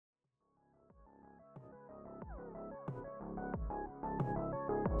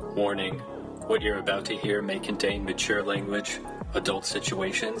Warning, what you're about to hear may contain mature language, adult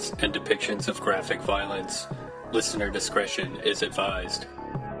situations, and depictions of graphic violence. Listener discretion is advised.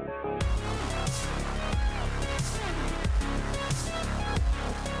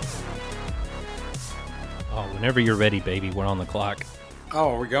 Oh, whenever you're ready, baby, we're on the clock.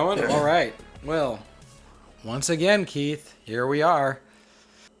 Oh, we're going? All right. Well, once again, Keith, here we are.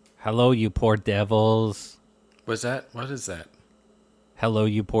 Hello, you poor devils. What is that? Hello,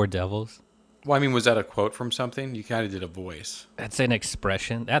 you poor devils. Well, I mean, was that a quote from something? You kind of did a voice. That's an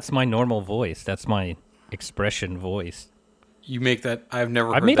expression. That's my normal voice. That's my expression voice. You make that? I've never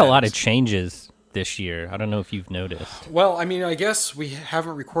heard I've made that. a lot of changes this year. I don't know if you've noticed. Well, I mean, I guess we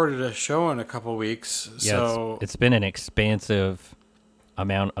haven't recorded a show in a couple weeks, so... It's been an expansive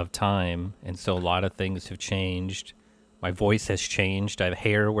amount of time, and so a lot of things have changed. My voice has changed. I have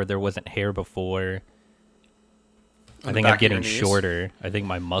hair where there wasn't hair before. I think I'm getting shorter. I think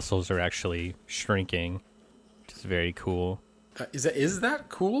my muscles are actually shrinking, which is very cool. Is that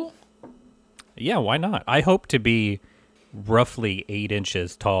cool? Yeah, why not? I hope to be roughly 8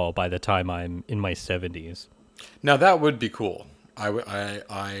 inches tall by the time I'm in my 70s. Now that would be cool. I would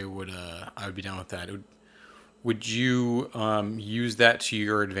be down with that. Would you use that to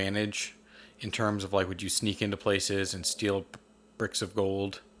your advantage in terms of, like, would you sneak into places and steal bricks of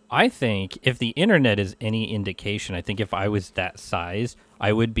gold? I think if the internet is any indication, I think if I was that size,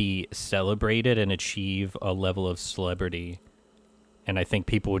 I would be celebrated and achieve a level of celebrity. And I think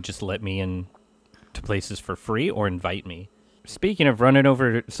people would just let me in to places for free or invite me. Speaking of running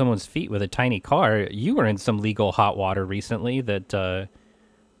over someone's feet with a tiny car, you were in some legal hot water recently that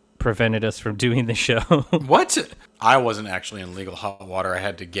prevented us from doing the show. What? I wasn't actually in legal hot water. I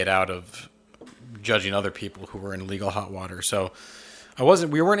had to get out of judging other people who were in legal hot water. So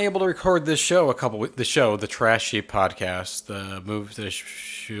we weren't able to record this show the Trash Sheep podcast, the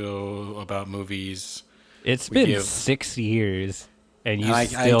show about movies. It's been 6 years, and I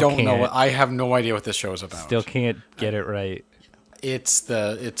don't know. I have no idea what this show is about. Still can't get it right. It's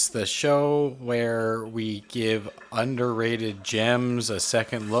the show where we give underrated gems a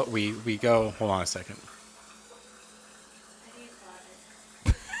second look. We go. Hold on a second.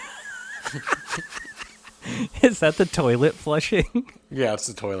 Is that the toilet flushing? Yeah, it's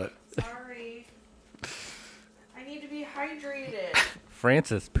the toilet. Sorry. I need to be hydrated.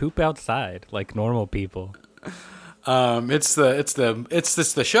 Francis, poop outside like normal people. It's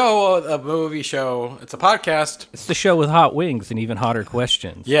the show, a movie show. It's a podcast. It's the show with hot wings and even hotter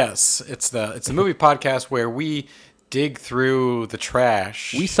questions. Yes, it's the movie podcast where we dig through the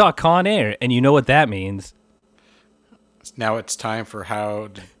trash. We saw Con Air, and you know what that means. Now it's time for how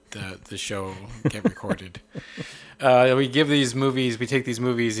the show get recorded. We give these movies, we take these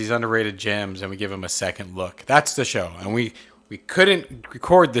movies, these underrated gems, and we give them a second look. That's the show. And we couldn't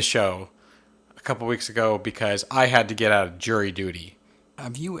record the show a couple weeks ago because I had to get out of jury duty.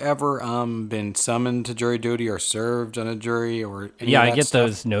 Have you ever been summoned to jury duty or served on a jury or any of that I get stuff?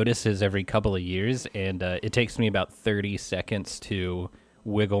 those notices every couple of years, and it takes me about 30 seconds to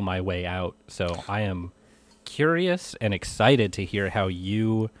wiggle my way out. So I am curious and excited to hear how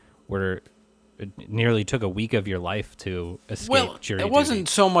you nearly took a week of your life to escape jury duty. It wasn't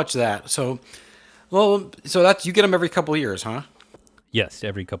so much that. So that's, you get them every couple of years, huh? Yes,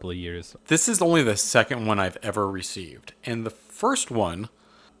 every couple of years. This is only the second one I've ever received. And the first one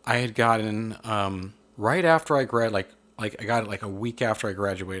I had gotten right after I I got it like a week after I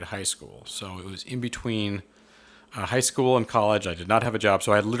graduated high school. So it was in between high school and college. I did not have a job,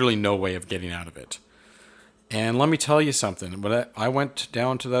 so I had literally no way of getting out of it. And let me tell you something. When I went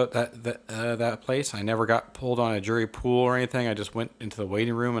down to that place, I never got pulled on a jury pool or anything. I just went into the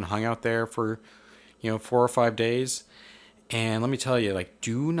waiting room and hung out there for 4 or 5 days. And let me tell you, like,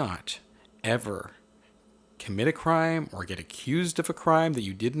 do not ever commit a crime or get accused of a crime that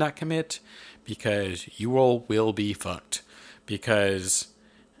you did not commit, because you will be fucked. Because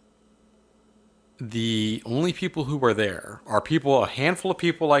the only people who were there are a handful of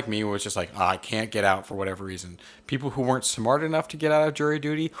people like me who was just like, I can't get out for whatever reason. People who weren't smart enough to get out of jury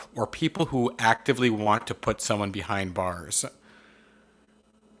duty, or people who actively want to put someone behind bars.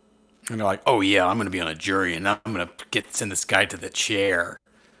 And they're like, oh yeah, I'm going to be on a jury and I'm going to send this guy to the chair.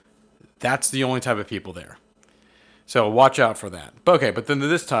 That's the only type of people there. So watch out for that. But then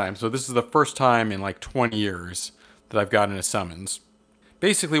this time, so this is the first time in like 20 years that I've gotten a summons.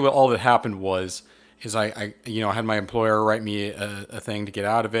 Basically what all that happened is I had my employer write me a thing to get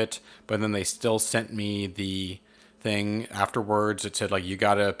out of it, but then they still sent me the thing afterwards. It said like you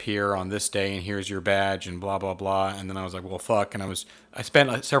got to appear on this day and here's your badge and blah blah blah. And then I was like, well, fuck. And I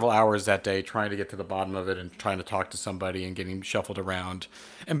spent several hours that day trying to get to the bottom of it and trying to talk to somebody and getting shuffled around.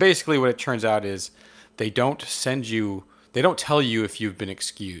 And basically, what it turns out is they don't tell you if you've been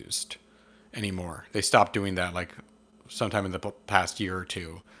excused anymore. They stopped doing that like sometime in the past year or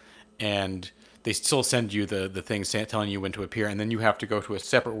two, and they still send you the thing telling you when to appear, and then you have to go to a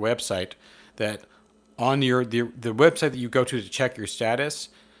separate website that on the website that you go to check your status,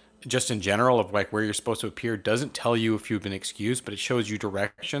 just in general of like where you're supposed to appear, doesn't tell you if you've been excused, but it shows you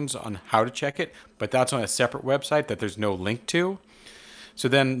directions on how to check it. But that's on a separate website that there's no link to. So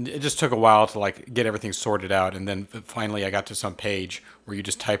then it just took a while to like get everything sorted out, and then finally I got to some page where you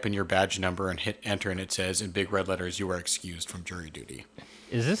just type in your badge number and hit enter, and it says in big red letters, "You are excused from jury duty."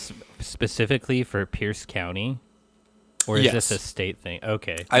 Is this specifically for Pierce County? Or is this a state thing?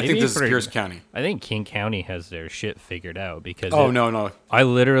 Okay. I think this is Pierce County. I think King County has their shit figured out because no. I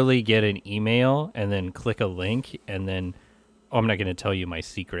literally get an email and then click a link and then I'm not going to tell you my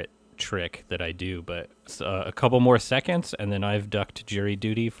secret trick that I do, but a couple more seconds and then I've ducked jury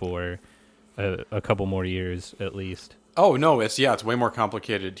duty for a couple more years at least. Oh no, it's way more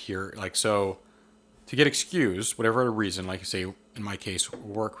complicated here. Like, so to get excused, whatever reason, like I say, in my case,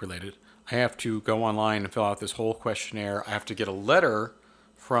 work related, I have to go online and fill out this whole questionnaire. I have to get a letter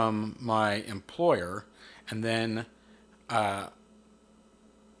from my employer, and then on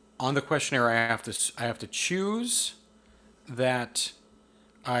the questionnaire, I have to choose that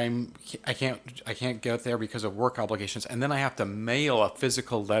I can't get there because of work obligations, and then I have to mail a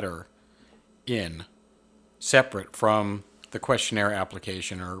physical letter in separate from the questionnaire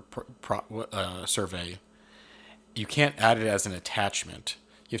application or survey. You can't add it as an attachment.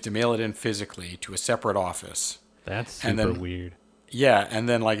 You have to mail it in physically to a separate office. That's super weird. Yeah, and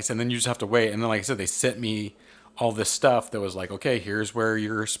then like I said, then you just have to wait. And then like I said, they sent me all this stuff that was like, okay, here's where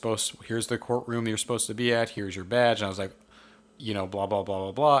here's the courtroom you're supposed to be at. Here's your badge. And I was like, blah blah blah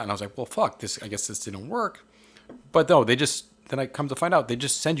blah blah. And I was like, well, fuck this. I guess this didn't work. But no, then I come to find out they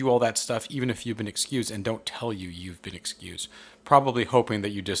just send you all that stuff even if you've been excused and don't tell you you've been excused, probably hoping that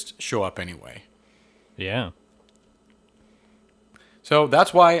you just show up anyway. Yeah. So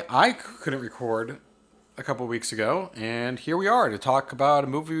that's why I couldn't record a couple weeks ago, and here we are to talk about a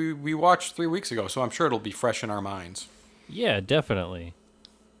movie we watched 3 weeks ago, so I'm sure it'll be fresh in our minds. Yeah, definitely.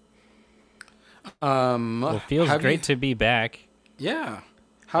 Well, it feels great to be back. Yeah.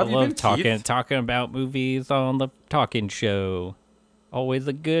 How have I you love been, talking about movies on the Talking Show. Always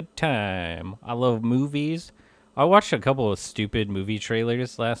a good time. I love movies. I watched a couple of stupid movie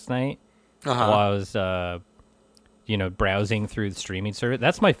trailers last night while I was browsing through the streaming service.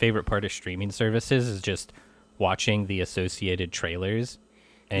 That's my favorite part of streaming services is just watching the associated trailers.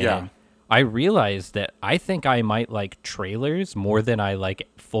 And I realized that I think I might like trailers more than I like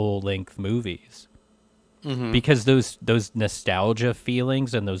full-length movies. Mm-hmm. Because those nostalgia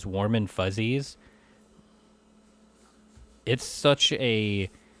feelings and those warm and fuzzies, it's such a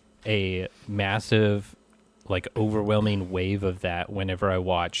massive, like, overwhelming wave of that whenever I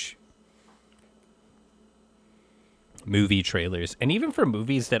watch movie trailers, and even for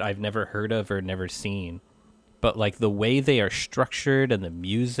movies that I've never heard of or never seen, but like the way they are structured and the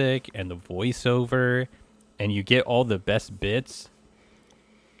music and the voiceover, and you get all the best bits,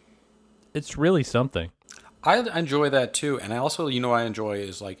 it's really something. I enjoy that too, and I also I enjoy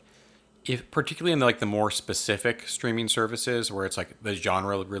is like, if particularly in like the more specific streaming services where it's like the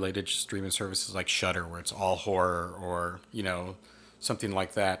genre related streaming services like Shudder, where it's all horror, or something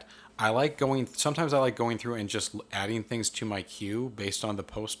like that. Sometimes I like going through and just adding things to my queue based on the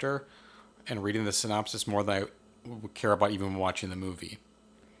poster and reading the synopsis more than I would care about even watching the movie.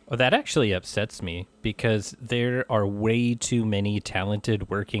 Oh, that actually upsets me because there are way too many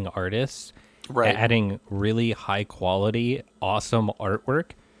talented working artists adding really high quality, awesome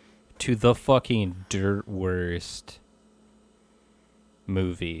artwork to the fucking dirt worst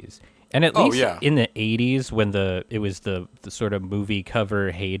movies. And at least in the 80s, when it was the sort of movie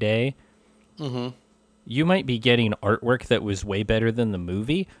cover heyday, you might be getting artwork that was way better than the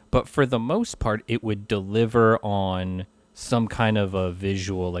movie, but for the most part, it would deliver on some kind of a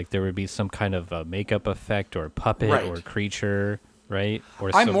visual, like there would be some kind of a makeup effect or puppet or creature, right?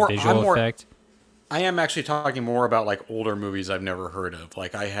 Or some visual effect. I am actually talking more about like older movies I've never heard of.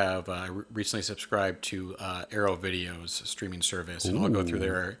 Like I have recently subscribed to Arrow Video's streaming service, and I'll go through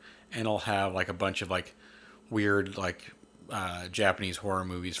there and I'll have like a bunch of like weird like Japanese horror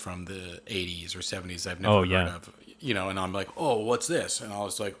movies from the 80s or 70s I've never heard of. And I'm like, oh, what's this? And I'll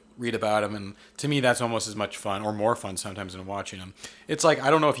just like read about them, and to me that's almost as much fun or more fun sometimes than watching them. It's like, I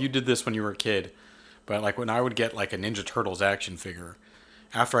don't know if you did this when you were a kid, But like when I would get like a Ninja Turtles action figure,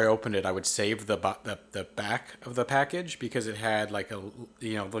 after I opened it, I would save the back of the package because it had like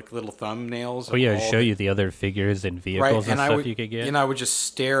like little thumbnails. Oh yeah, show you the other figures and vehicles and stuff you could get. And I would just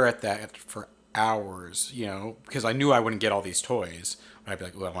stare at that for hours, because I knew I wouldn't get all these toys. I'd be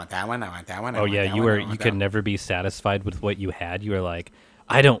like, "Well, I want that one. I want that one." Oh yeah, you could never be satisfied with what you had. You were like,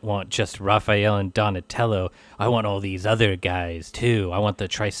 I don't want just Raphael and Donatello. I want all these other guys too. I want the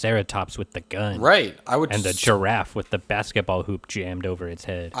Triceratops with the gun. Right. And the giraffe with the basketball hoop jammed over its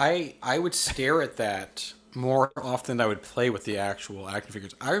head. I would stare at that more often than I would play with the actual action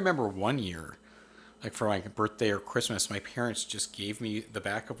figures. I remember one year, like for my birthday or Christmas, my parents just gave me the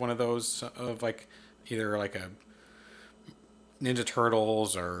back of one of those of like either like a Ninja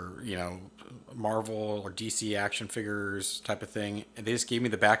Turtles or, Marvel or DC action figures type of thing. And they just gave me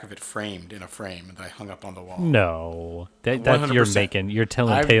the back of it framed in a frame that I hung up on the wall. No. That's you're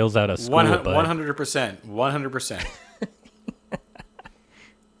telling tales out of school, 100%. 100%.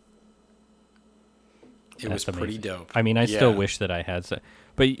 It was pretty dope. I mean, I still wish that I had some.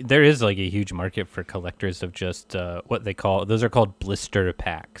 But there is like a huge market for collectors of just what they call, those are called blister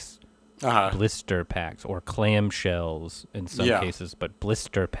packs. Blister packs or clamshells in some cases, but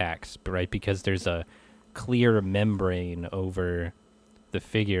blister packs, right? Because there's a clear membrane over the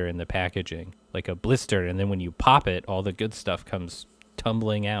figure and the packaging, like a blister, and then when you pop it, all the good stuff comes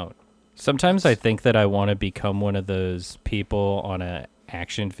tumbling out. Sometimes I think that I want to become one of those people on a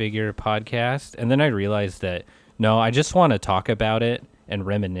action figure podcast, and then I realize that no, I just want to talk about it and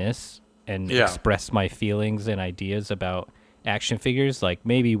reminisce and express my feelings and ideas about action figures, like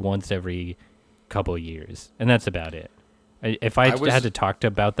maybe once every couple years, and that's about it. If I had to talk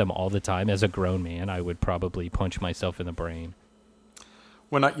about them all the time as a grown man, I would probably punch myself in the brain.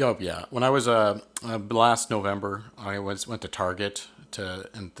 When I was last November, I went to Target to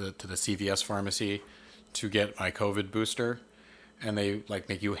the CVS pharmacy to get my COVID booster, and they like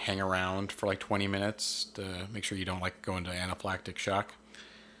make you hang around for like 20 minutes to make sure you don't like go into anaphylactic shock.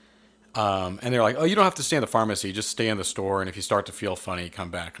 And they're like, "Oh, you don't have to stay in the pharmacy. Just stay in the store. And if you start to feel funny, come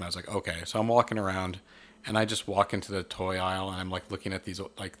back." And I was like, "Okay." So I'm walking around, and I just walk into the toy aisle, and I'm like looking at these,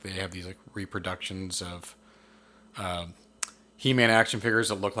 like they have these like reproductions of He-Man action figures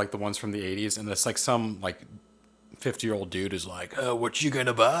that look like the ones from the 80s. And it's like some like 50-year-old dude is like, "Oh, what you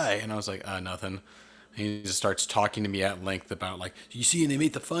gonna buy?" And I was like, "Nothing." And he just starts talking to me at length about like, you see, and they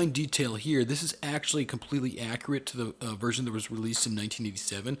made the fine detail here. This is actually completely accurate to the version that was released in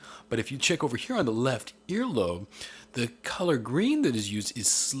 1987. But if you check over here on the left earlobe, the color green that is used is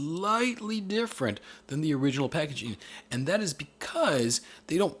slightly different than the original packaging. And that is because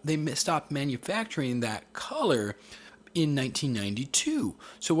they stopped manufacturing that color in 1992.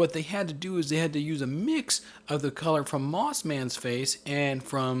 So what they had to do is they had to use a mix of the color from Moss Man's face and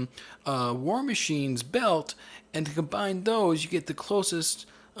from War Machine's belt, and to combine those, you get the closest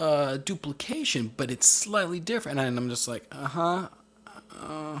duplication, but it's slightly different. And I'm just like,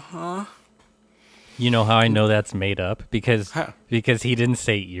 You know how I know that's made up? Because he didn't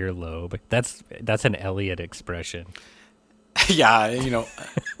say earlobe. That's an Elliot expression. Yeah,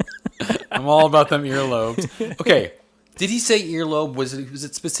 I'm all about them earlobes. Okay. Did he say earlobe? Was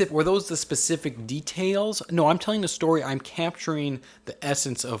it specific? Were those the specific details? No, I'm telling the story. I'm capturing the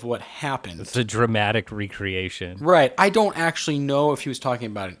essence of what happened. It's a dramatic recreation. Right. I don't actually know if he was talking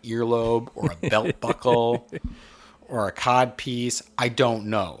about an earlobe or a belt buckle or a cod piece. I don't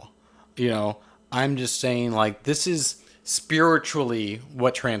know. I'm just saying, like, this is spiritually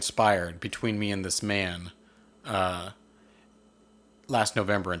what transpired between me and this man last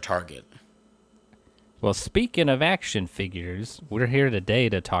November in Target. Well, speaking of action figures, we're here today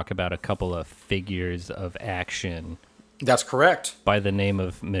to talk about a couple of figures of action. That's correct. By the name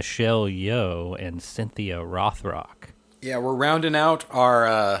of Michelle Yeoh and Cynthia Rothrock. Yeah, we're rounding out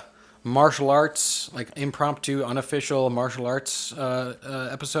our martial arts, like impromptu, unofficial martial arts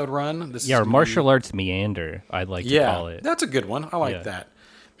episode run. Our martial arts meander, I'd like to call it. That's a good one. I like that.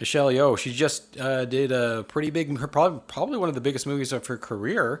 Michelle Yeoh, she just did a pretty big, probably one of the biggest movies of her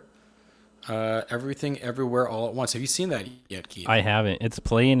career. Everything Everywhere All at Once. Have you seen that yet, Keith? I haven't. It's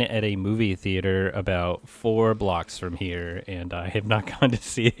playing at a movie theater about 4 blocks from here, and I have not gone to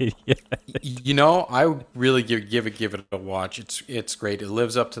see it yet. I really give it a watch. It's great. It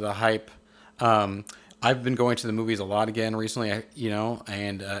lives up to the hype. I've been going to the movies a lot again recently,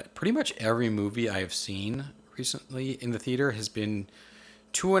 and pretty much every movie I have seen recently in the theater has been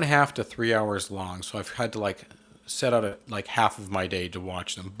 2.5 to 3 hours long. So I've had to set out half of my day to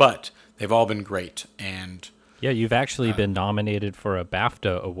watch them, but they've all been great. And you've actually been nominated for a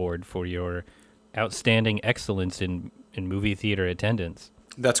BAFTA award for your outstanding excellence in movie theater attendance.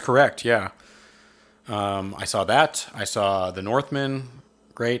 That's correct. Yeah. I saw that. I saw The Northman.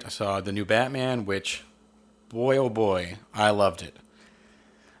 Great. I saw the new Batman, which, boy, oh boy, I loved it.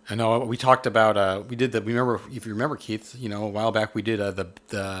 I know we talked about we did the. We remember if you remember, Keith. You know, a while back we did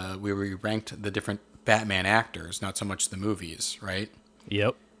we ranked the different Batman actors, not so much the movies, right?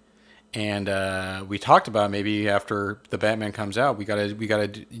 Yep. And we talked about maybe after the Batman comes out, we gotta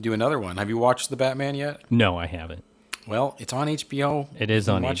do another one. Have you watched the Batman yet? No, I haven't. Well, it's on HBO. It is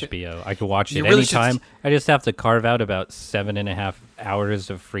You on can watch it. HBO. I could watch You it really should anytime. I just have to carve out about 7.5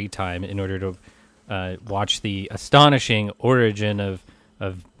 hours of free time in order to watch the astonishing origin of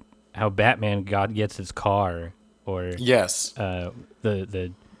how Batman gets his car, or Yes.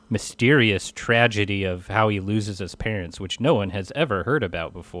 the mysterious tragedy of how he loses his parents, which no one has ever heard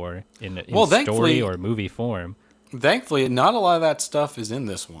about before in Well, story thankfully- or movie form. Thankfully, not a lot of that stuff is in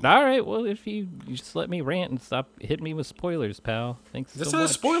this one. All right, well, if you just let me rant and stop hitting me with spoilers, pal. Thanks That's so not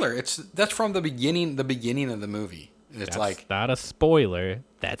much. a spoiler. That's from the beginning of the movie. It's That's like, not a spoiler.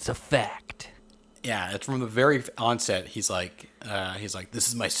 That's a fact. yeah, it's from the very onset. He's like, this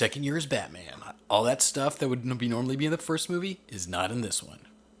is my second year as Batman. All that stuff that would normally be in the first movie is not in this one.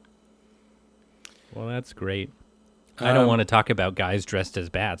 Well, that's great. I don't want to talk about guys dressed as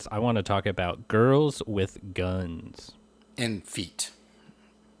bats. I want to talk about girls with guns. And feet.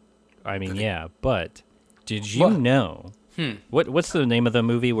 I mean, yeah, but did you What? know? What's the name of the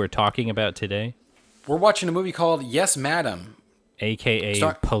movie we're talking about today? We're watching a movie called Yes, Madam. AKA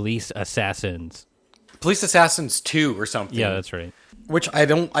Start- Police Assassins. Police Assassins 2 or something. Yeah, that's right. Which I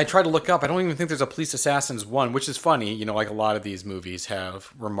tried to look up. I don't even think there's a Police Assassins 1, which is funny. You know, like a lot of these movies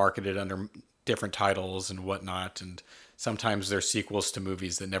were marketed under different titles and whatnot. And sometimes they're sequels to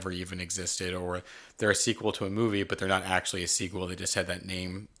movies that never even existed, or they're a sequel to a movie, but they're not actually a sequel. They just had that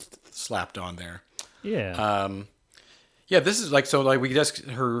name slapped on there. Yeah. Yeah, this is like, so like we just,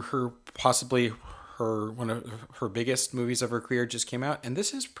 possibly one of her biggest movies of her career just came out. And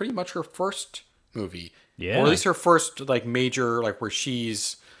this is pretty much her first movie. Yeah. Or at least her first like major, like where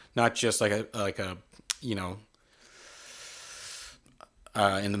she's not just like a you know,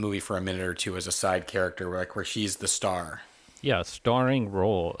 in the movie for a minute or two as a side character, like where she's the star. Yeah, starring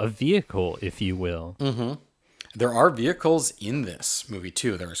role, a vehicle, if you will. There are vehicles in this movie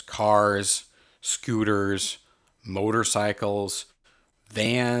too. There's cars, scooters, motorcycles,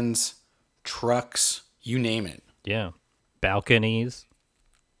 vans, trucks, you name it. Yeah. Balconies,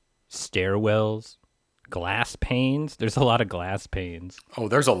 stairwells, glass panes. There's a lot of glass panes. Oh,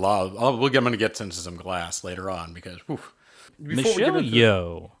 there's a lot. I'm going to get into some glass later on because whew. Before we get Michelle into-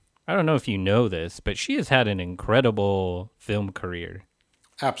 Yeoh, I don't know if you know this, but she has had an incredible film career.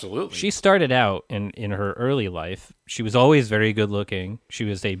 Absolutely. She started out in her early life. She was always very good looking. She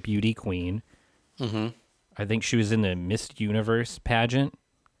was a beauty queen. Mm-hmm. I think she was in the Miss Universe pageant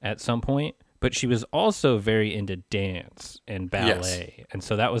at some point, but she was also very into dance and ballet. Yes. And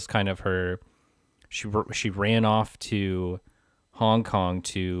so that was kind of her. She ran off to Hong Kong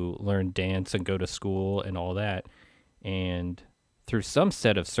to learn dance and go to school and all that. And through some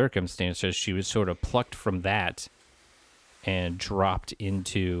set of circumstances, she was sort of plucked from that and dropped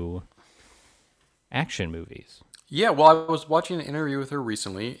into action movies. Yeah, well, I was watching an interview with her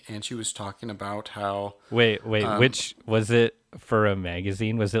recently, and she was talking about how Wait, which was it for a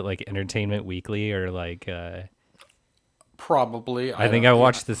magazine? Was it like Entertainment Weekly or like probably I think I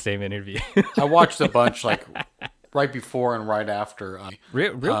watched the same interview. I watched a bunch like right before and right after.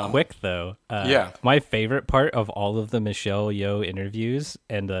 Real quick though. yeah. My favorite part of all of the Michelle Yeoh interviews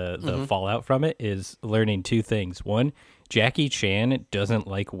and the fallout from it is learning two things. One, Jackie Chan doesn't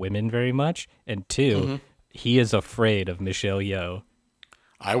like women very much, and two, he is afraid of Michelle Yeoh.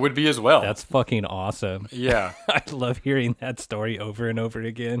 I would be as well. That's fucking awesome. yeah. I love hearing that story over and over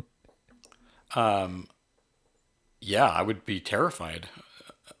again. Yeah, I would be terrified.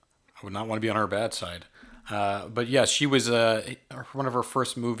 I would not want to be on her bad side. But yeah, she was one of her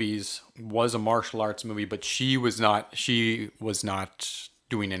first movies was a martial arts movie, but she was not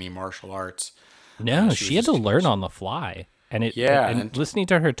doing any martial arts. No, she she was had to just- learn on the fly. And Yeah, and and- listening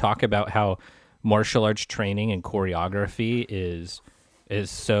to her talk about how martial arts training and choreography is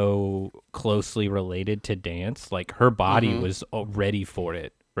so closely related to dance, like her body was ready for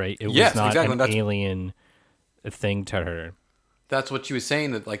it, right? It Yes, was not exactly. an That's- alien thing to her. That's what she was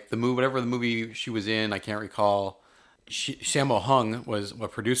saying, that like whatever the movie she was in, I can't recall. Sammo Hung was a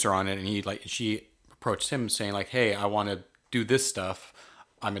producer on it, and she approached him saying like, "Hey, I want to do this stuff.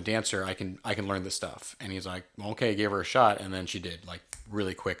 I'm a dancer. I can learn this stuff." And he's like, well, "Okay," gave her a shot, and then she did like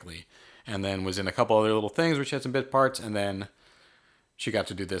really quickly, and then was in a couple other little things where she had some bit parts, and then she got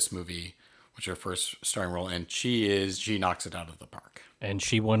to do this movie, which is her first starring role, and she knocks it out of the park. And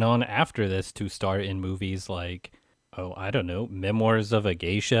she went on after this to star in movies like, oh, I don't know, Memoirs of a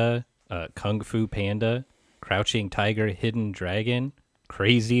Geisha, Kung Fu Panda, Crouching Tiger, Hidden Dragon,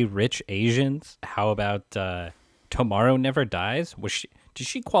 Crazy Rich Asians. How about Tomorrow Never Dies? Did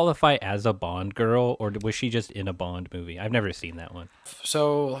she qualify as a Bond girl, or was she just in a Bond movie? I've never seen that one.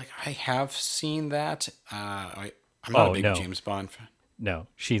 So, like, I have seen that. I'm not a big James Bond fan. No,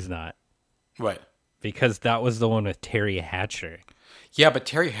 she's not. What? Because that was the one with Terry Hatcher. Yeah, but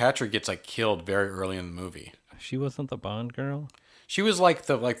Terry Hatcher gets like killed very early in the movie. She wasn't the Bond girl? She was like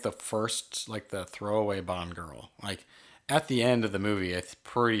the first, like the throwaway Bond girl. Like at the end of the movie, I'm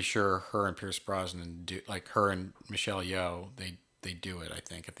pretty sure her and Pierce Brosnan do, like her and Michelle Yeoh, they do it. I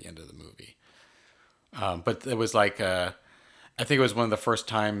think at the end of the movie. But it was like I think it was one of the first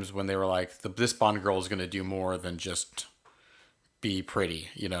times when they were like, this Bond girl is going to do more than just be pretty.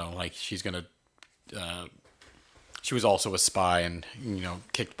 You know, like she's going to. She was also a spy and,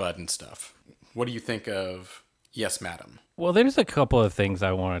 kicked butt and stuff. What do you think of Yes, Madam? Well, there's a couple of things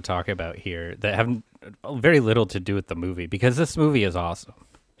I want to talk about here that have very little to do with the movie, because this movie is awesome.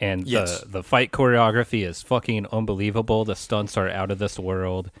 And yes. the fight choreography is fucking unbelievable. The stunts are out of this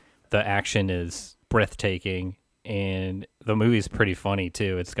world. The action is breathtaking. And the movie's pretty funny,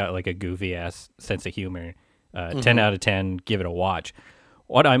 too. It's got like a goofy-ass sense of humor. 10 out of 10, give it a watch.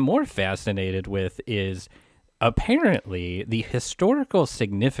 What I'm more fascinated with is apparently the historical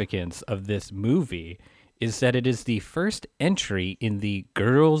significance of this movie is that it is the first entry in the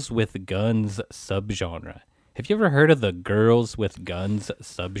girls with guns subgenre. Have you ever heard of the girls with guns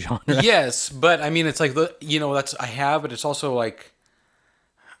subgenre? Yes, but I mean, it's like I have, but it's also like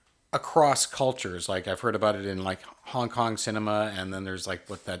across cultures. Like I've heard about it in like Hong Kong cinema, and then there's like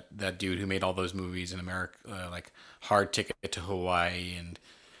what that dude who made all those movies in America, like Hard Ticket to Hawaii, and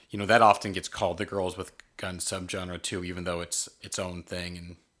that often gets called the girls with guns subgenre too, even though it's its own thing.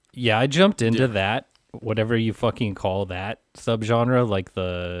 And yeah, I jumped into that, whatever you fucking call that subgenre, like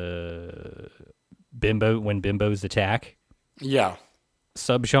the when bimbos attack. Yeah.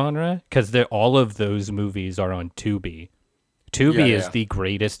 Subgenre, because all of those movies are on Tubi. Tubi is the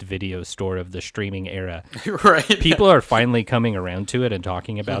greatest video store of the streaming era. Right. People are finally coming around to it and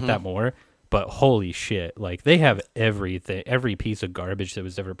talking about that more. But holy shit, like they have everything, every piece of garbage that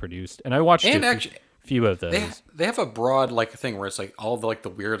was ever produced. And I watched few of those. They have a broad like thing where it's like all the like the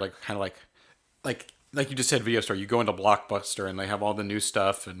weird like kind of like you just said video store. You go into Blockbuster and they have all the new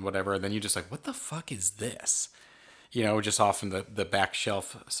stuff and whatever, and then you just like, what the fuck is this? Just off in the back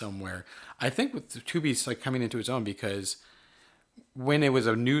shelf somewhere. I think with Tubi's like coming into its own because when it was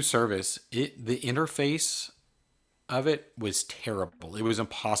a new service, the interface of it was terrible. It was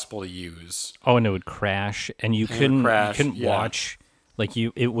impossible to use. Oh, and it would crash, and you couldn't watch. Like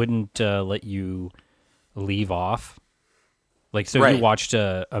it wouldn't let you leave off. Like so, if you watched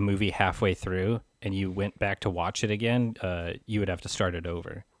a movie halfway through and you went back to watch it again, you would have to start it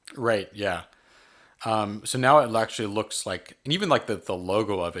over. Right. Yeah. So now it actually looks like, and even like the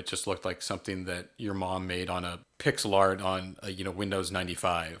logo of it just looked like something that your mom made on a pixel art on Windows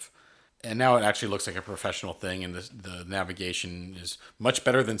 95. And now it actually looks like a professional thing, and the navigation is much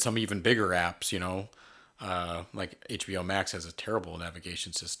better than some even bigger apps, like HBO Max has a terrible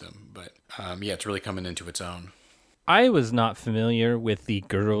navigation system. But it's really coming into its own. I was not familiar with the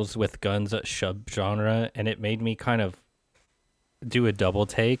girls with guns subgenre, and it made me kind of do a double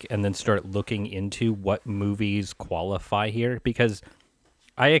take and then start looking into what movies qualify here, because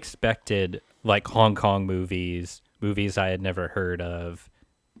I expected like Hong Kong movies I had never heard of,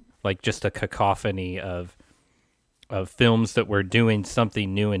 like just a cacophony of films that were doing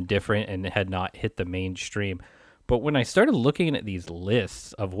something new and different and had not hit the mainstream. But when I started looking at these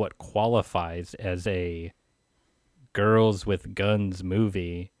lists of what qualifies as a girls with guns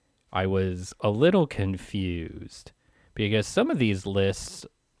movie, I was a little confused, because some of these lists,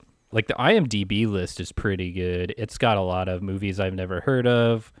 like the IMDb list is pretty good. It's got a lot of movies I've never heard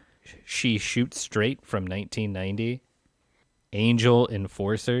of. She Shoots Straight from 1990. Angel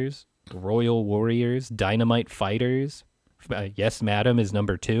Enforcers, Royal Warriors, Dynamite Fighters. Yes, Madam is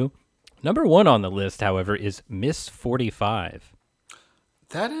number 2. Number 1 on the list, however, is Miss 45.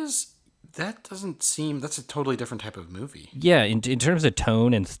 That's a totally different type of movie. Yeah, in terms of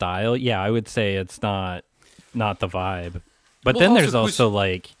tone and style, yeah, I would say it's not the vibe. But then there's also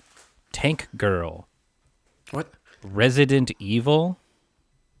like Tank Girl. What? Resident Evil.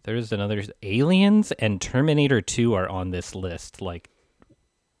 There's another Aliens and Terminator 2 are on this list. Like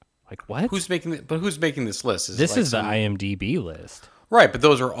what? Who's making this list? This is the IMDb list. Right, but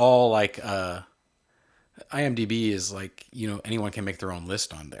those are all like IMDb is like, anyone can make their own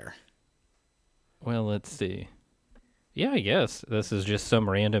list on there. Well, let's see. Yeah, I guess this is just some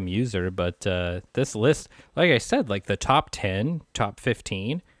random user, but this list, like I said, like the top 10, top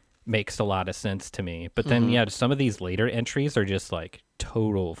 15 makes a lot of sense to me. But then, yeah, some of these later entries are just like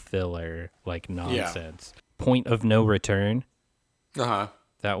total filler, like nonsense. Point of No Return. Uh-huh.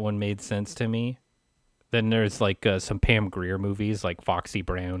 That one made sense to me. Then there's like some Pam Grier movies like Foxy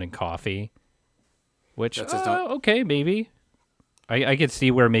Brown and Coffee, which, okay, maybe. I could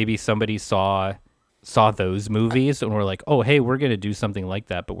see where maybe somebody saw those movies and we're like, oh, hey, we're gonna do something like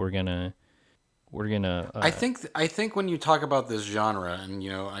that, but we're gonna. I think when you talk about this genre, and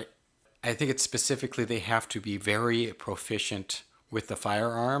I think it's specifically they have to be very proficient with the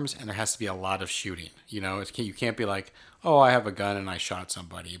firearms, and there has to be a lot of shooting. You can't be like, oh, I have a gun and I shot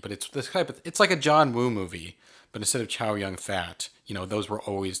somebody, but it's this type of, it's like a John Woo movie, but instead of Chow Yun Fat, those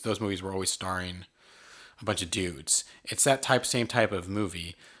movies were always starring a bunch of dudes. It's that same type of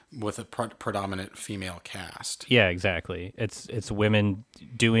movie with a predominant female cast. Yeah, exactly. It's women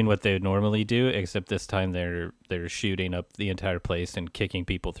doing what they would normally do, except this time they're shooting up the entire place and kicking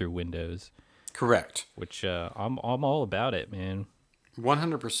people through windows. Correct. Which I'm all about it, man.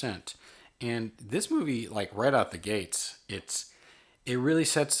 100%. And this movie, like right out the gates, it really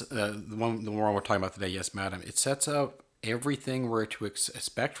sets the one we're talking about today. Yes, madam. It sets out everything we're to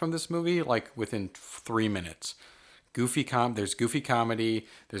expect from this movie, like within 3 minutes. There's goofy comedy.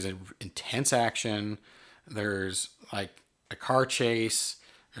 There's intense action. There's like a car chase.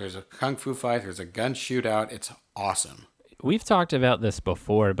 There's a kung fu fight. There's a gun shootout. It's awesome. We've talked about this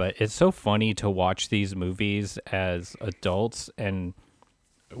before, but it's so funny to watch these movies as adults and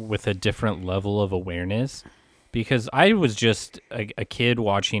with a different level of awareness, because I was just a kid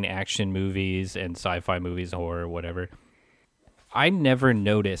watching action movies and sci-fi movies, horror, whatever. I never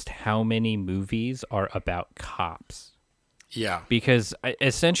noticed how many movies are about cops. Yeah. Because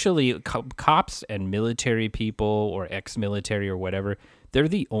essentially cops and military people or ex-military or whatever, they're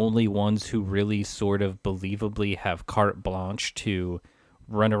the only ones who really sort of believably have carte blanche to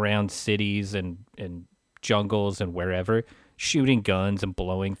run around cities and jungles and wherever, shooting guns and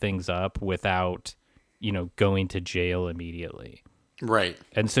blowing things up without, going to jail immediately. Right.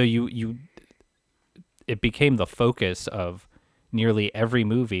 And so it became the focus of nearly every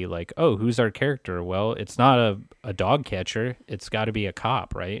movie, like, oh, who's our character? Well, it's not a dog catcher. It's got to be a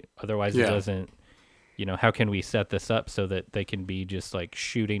cop, right? Otherwise it doesn't, how can we set this up so that they can be just like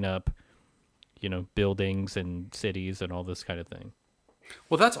shooting up, buildings and cities and all this kind of thing.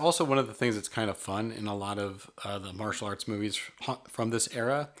 Well, that's also one of the things that's kind of fun in a lot of the martial arts movies from this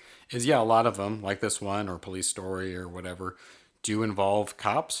era is, a lot of them, like this one or Police Story or whatever, do involve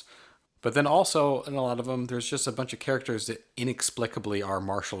cops. But then also in a lot of them, there's just a bunch of characters that inexplicably are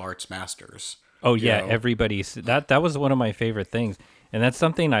martial arts masters. Oh, yeah, everybody's... That was one of my favorite things. And that's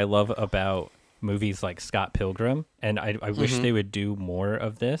something I love about movies like Scott Pilgrim, and I wish they would do more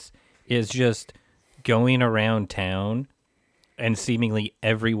of this, is just going around town and seemingly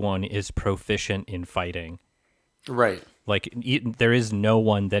everyone is proficient in fighting. Right. Like, there is no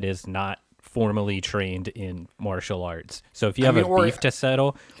one that is not formally trained in martial arts. So if you have a beef to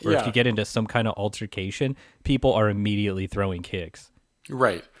settle, or if you get into some kind of altercation, people are immediately throwing kicks.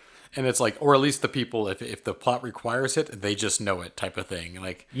 Right. And it's like, or at least the people, if the plot requires it, they just know it type of thing.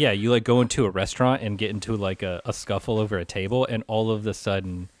 Like, yeah, you like go into a restaurant and get into like a scuffle over a table, and all of a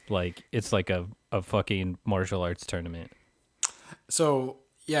sudden, like, it's like a fucking martial arts tournament. So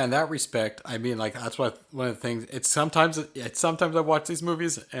yeah, in that respect, I mean, like, that's what one of the things. It's sometimes I watch these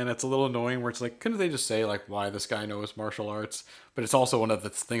movies and it's a little annoying where it's like, couldn't they just say like why this guy knows martial arts? But it's also one of the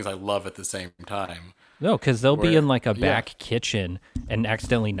things I love at the same time. No, because they'll be in like a back kitchen and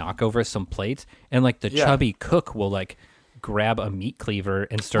accidentally knock over some plates, and like the chubby cook will like grab a meat cleaver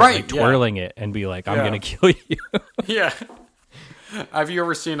and start like twirling it and be like, "I'm gonna kill you." Yeah. Have you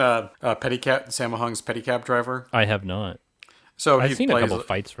ever seen a Sammo Hung's Pedicab Driver? I have not. So I've seen a couple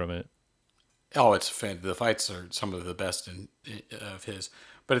fights from it. Oh, it's the fights are some of the best of his.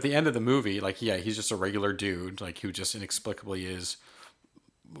 But at the end of the movie, like, he's just a regular dude, like, who just inexplicably is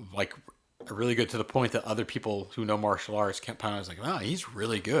like really good to the point that other people who know martial arts can't pound out. Like, wow, he's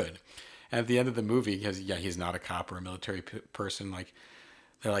really good. And at the end of the movie, he's not a cop or a military person. Like,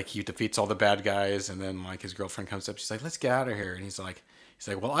 they're like, he defeats all the bad guys, and then like his girlfriend comes up, she's like, let's get out of here. And he's like,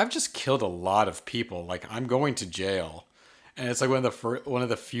 well, I've just killed a lot of people. Like, I'm going to jail. And it's like one of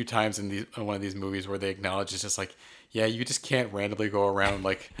the few times in one of these movies where they acknowledge it's just like, yeah, you just can't randomly go around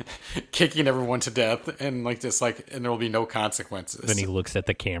like kicking everyone to death and like just like, and there will be no consequences. Then he looks at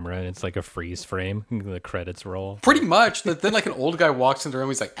the camera and it's like a freeze frame. The credits roll. Pretty much. Then like an old guy walks in the room.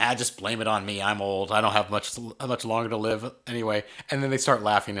 He's like, just blame it on me. I'm old. I don't have much longer to live anyway. And then they start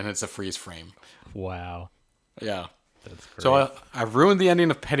laughing and it's a freeze frame. Wow. Yeah. That's great. So I've ruined the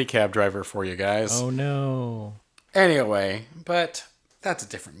ending of Pedicab Driver for you guys. Oh, no. Anyway, but that's a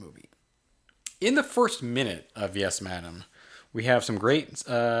different movie. In the first minute of Yes, Madam, we have some great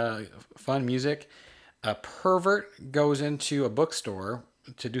fun music. A pervert goes into a bookstore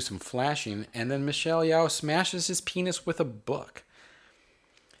to do some flashing, and then Michelle Yeoh smashes his penis with a book.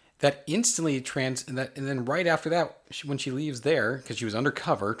 That instantly and then right after that, when she leaves there, because she was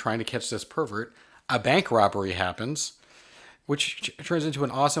undercover trying to catch this pervert, a bank robbery happens, which turns into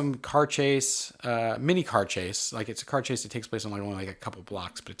an awesome car chase, mini car chase. Like, it's a car chase that takes place on only like a couple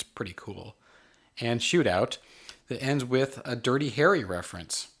blocks, but it's pretty cool. And shootout that ends with a Dirty Harry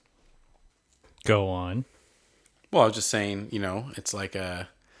reference. Go on. Well, I was just saying, it's like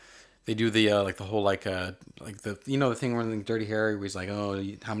they do the like the whole like the the thing where the Dirty Harry where he's like, oh,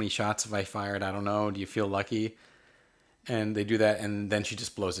 how many shots have I fired? I don't know. Do you feel lucky? And they do that, and then she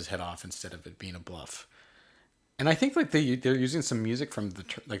just blows his head off instead of it being a bluff. And I think like they're using some music from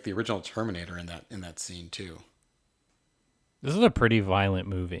the original Terminator in that scene too. This is a pretty violent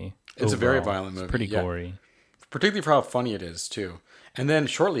movie. It's a very overall. violent movie. It's pretty yeah. gory. Particularly for how funny it is too. And then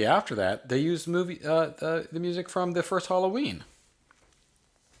shortly after that, they used the music from the first Halloween.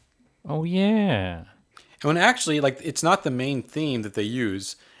 Oh, yeah. And actually, like, it's not the main theme that they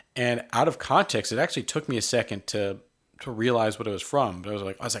use, and out of context, it actually took me a second to realize what it was from. But I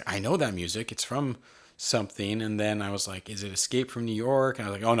was like, I know that music. It's from something. And then I was like, is it Escape from New York? And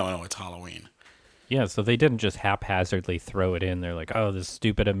I was like, oh no, it's Halloween. Yeah, so they didn't just haphazardly throw it in. They're like, oh, this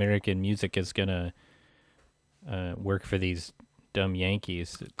stupid American music is gonna work for these dumb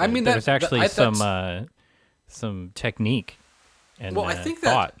Yankees. I mean, there's actually some technique and I think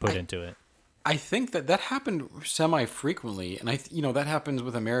thought put into it. I think that happened semi-frequently, and that happens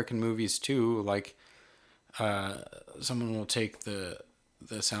with American movies too. Like, someone will take the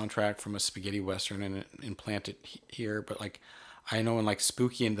soundtrack from a spaghetti western and implant it here, but like, I know in like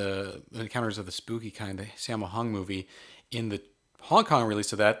Spooky and the Encounters of the Spooky Kind, the Sammo Hung movie, in the Hong Kong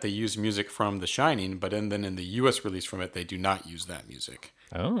release of that, they use music from The Shining, but then in the U.S. release from it, they do not use that music.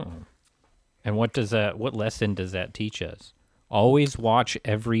 Oh, and what lesson does that teach us? Always watch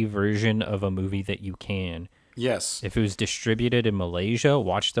every version of a movie that you can. Yes. If it was distributed in Malaysia,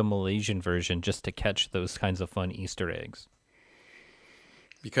 watch the Malaysian version just to catch those kinds of fun Easter eggs.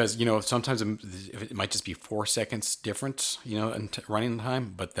 Because, sometimes it might just be 4 seconds difference, in running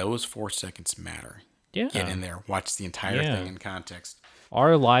time, but those 4 seconds matter. Yeah. Get in there. Watch the entire thing in context.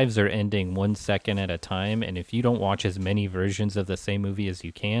 Our lives are ending 1 second at a time, and if you don't watch as many versions of the same movie as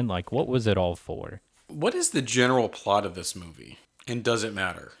you can, like, what was it all for? What is the general plot of this movie? And does it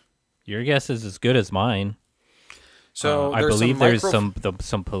matter? Your guess is as good as mine. So I believe there's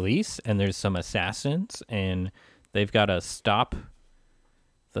some police and there's some assassins, and they've got to stop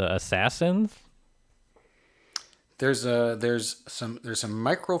the assassins. There's some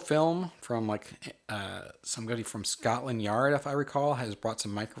microfilm from like somebody from Scotland Yard, if I recall, has brought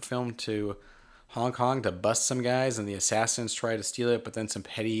some microfilm to Hong Kong to bust some guys, and the assassins try to steal it, but then some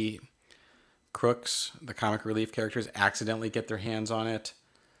petty crooks, the comic relief characters, accidentally get their hands on it,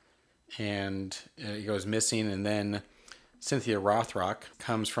 and it goes missing. And then Cynthia Rothrock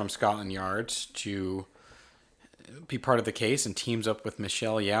comes from Scotland Yard to be part of the case and teams up with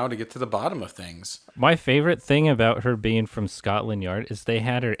Michelle Yeoh to get to the bottom of things. My favorite thing about her being from Scotland Yard is they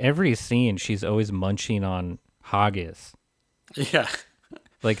had her every scene. She's always munching on haggis. Yeah.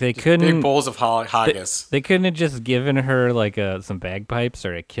 Like they couldn't big bowls of haggis. They couldn't have just given her like some bagpipes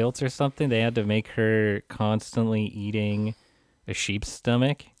or a kilt or something. They had to make her constantly eating a sheep's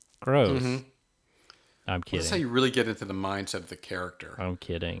stomach. Gross. Mm-hmm. I'm kidding. That's how you really get into the mindset of the character. I'm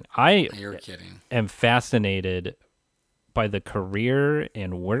kidding. You're kidding. Am fascinated by the career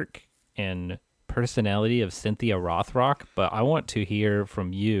and work and personality of Cynthia Rothrock, but I want to hear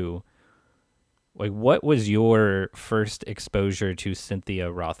from you. Like, what was your first exposure to Cynthia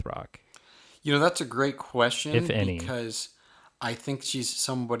Rothrock? That's a great question. If any. Because I think she's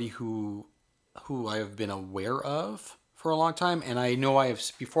somebody who I have been aware of for a long time. And I know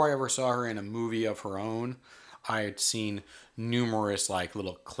before I ever saw her in a movie of her own, I had seen numerous like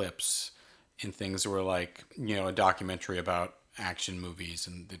little clips in things that were like, a documentary about action movies,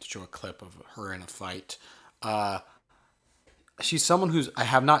 and they'd show a clip of her in a fight. She's someone I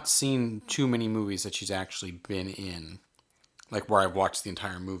have not seen too many movies that she's actually been in, like where I've watched the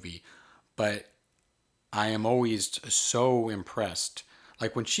entire movie, but I am always so impressed.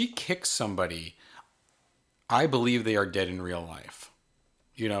 Like when she kicks somebody, I believe they are dead in real life.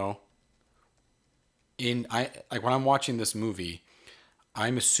 When I'm watching this movie,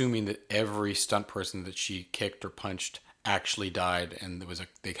 I'm assuming that every stunt person that she kicked or punched actually died, and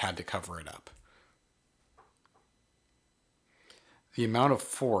they had to cover it up. the amount of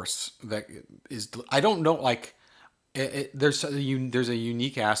force that is, I don't know, like there's a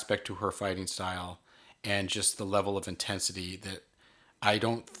unique aspect to her fighting style and just the level of intensity that I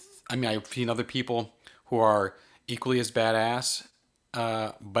don't I mean I've seen other people who are equally as badass,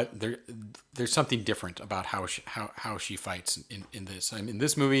 but there's something different about how she fights in this. I mean, in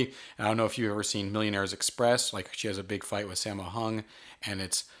this movie, I don't know if you've ever seen Millionaires Express. Like, she has a big fight with Sammo Hung, and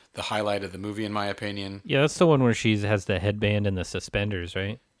it's the highlight of the movie, in my opinion. Yeah, that's the one where she has the headband and the suspenders,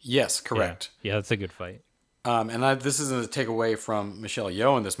 right? Yes, correct. Yeah, that's a good fight. This isn't a take away from Michelle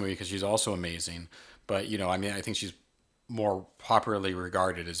Yeoh in this movie because she's also amazing. But, I mean, I think she's more popularly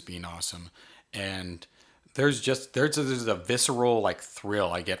regarded as being awesome. And there's a visceral like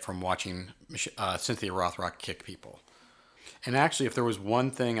thrill I get from watching Cynthia Rothrock kick people. And actually, if there was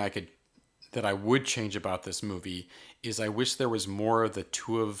one thing that I would change about this movie is I wish there was more of the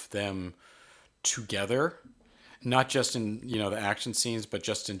two of them together, not just in the action scenes, but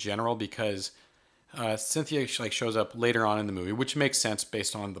just in general, because Cynthia like shows up later on in the movie, which makes sense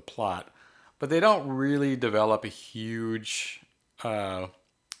based on the plot, but they don't really develop a huge, like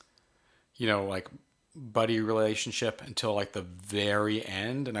buddy relationship until like the very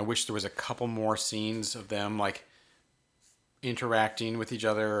end. And I wish there was a couple more scenes of them like interacting with each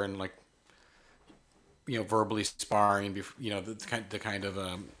other and like verbally sparring, the kind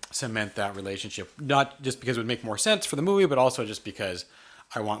of cement that relationship, not just because it would make more sense for the movie, but also just because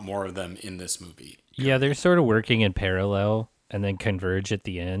I want more of them in this movie. Yeah, they're sort of working in parallel and then converge at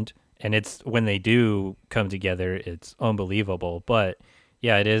the end. And it's when they do come together, it's unbelievable. But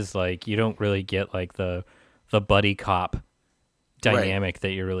yeah, it is like you don't really get like the buddy cop dynamic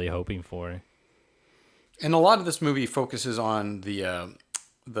that you're really hoping for. And a lot of this movie focuses on the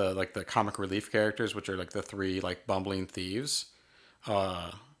comic relief characters, which are like the three like bumbling thieves,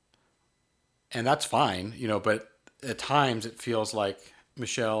 and that's fine, but at times it feels like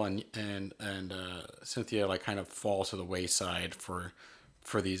Michelle and Cynthia like kind of fall to the wayside for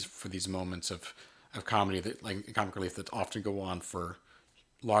these moments of comedy that like comic relief that often go on for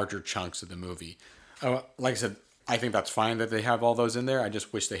larger chunks of the movie. Like I said, I think that's fine that they have all those in there. I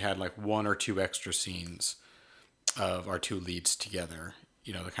just wish they had like one or two extra scenes of our two leads together,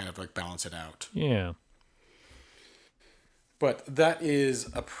 to kind of like balance it out. Yeah. But that is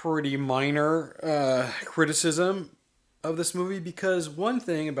a pretty minor criticism of this movie, because one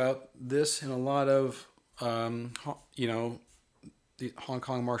thing about this and a lot of, the Hong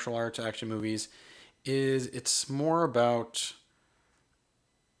Kong martial arts action movies is it's more about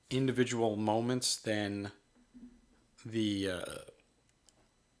individual moments than the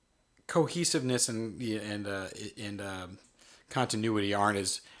cohesiveness and continuity aren't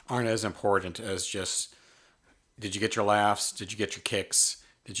as important as just, did you get your laughs? Did you get your kicks?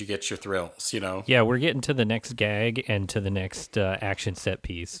 Did you get your thrills? Yeah, we're getting to the next gag and to the next action set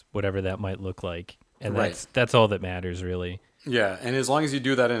piece, whatever that might look like, and that's all that matters, really. Yeah, and as long as you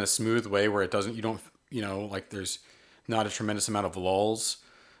do that in a smooth way where you don't like there's not a tremendous amount of lulls,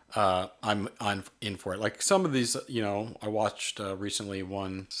 I'm in for it. Like some of these, I watched recently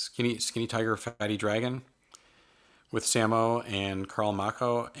one Skinny Tiger Fatty Dragon with Sammo and Carl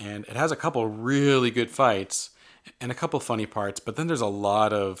Mako, and it has a couple really good fights and a couple funny parts, but then there's a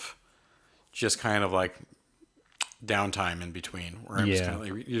lot of just kind of like downtime in between where I'm just kind of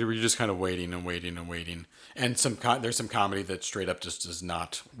like, you're just kind of waiting and waiting and waiting, and there's some comedy that straight up just does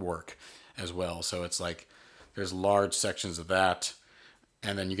not work as well. So it's like there's large sections of that,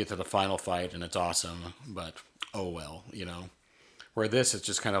 and then you get to the final fight and it's awesome, but oh well, Where this is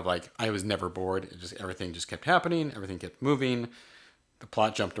just kind of like, I was never bored. Everything just kept happening. Everything kept moving. The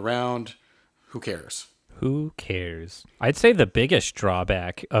plot jumped around. Who cares? Who cares? I'd say the biggest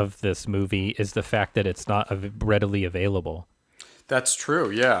drawback of this movie is the fact that it's not readily available. That's true,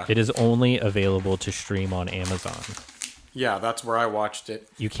 yeah. It is only available to stream on Amazon. Yeah, that's where I watched it.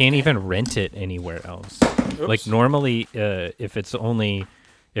 You can't even rent it anywhere else. Oops. Like normally, if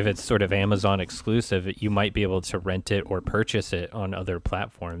it's sort of Amazon exclusive, you might be able to rent it or purchase it on other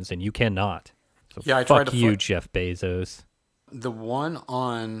platforms, and you cannot. So yeah, I tried to you, Jeff Bezos. The one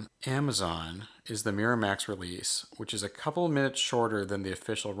on Amazon is the Miramax release, which is a couple minutes shorter than the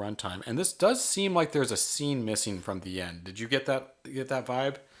official runtime. And this does seem like there's a scene missing from the end. Did you get that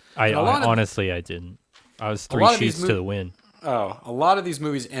vibe? Honestly, I didn't. I was 3 sheets to the wind. Oh, a lot of these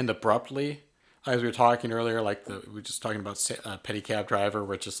movies end abruptly. As we were talking earlier, we were just talking about Pedicab Driver,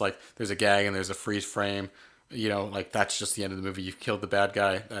 where it's just like there's a gag and there's a freeze frame. Like that's just the end of the movie. You've killed the bad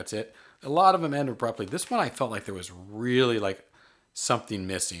guy. That's it. A lot of them end abruptly. This one, I felt like there was really like something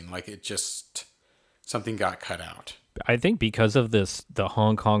missing. Like something got cut out. I think because of the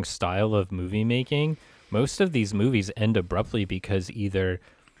Hong Kong style of movie making, most of these movies end abruptly because either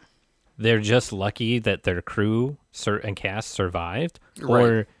they're just lucky that their crew and cast survived,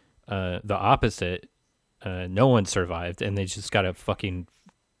 or the opposite, no one survived, and they just got to fucking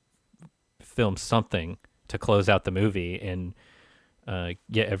film something to close out the movie and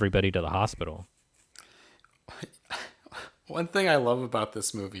get everybody to the hospital. One thing I love about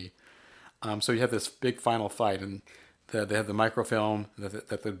this movie, so you have this big final fight, and they have the microfilm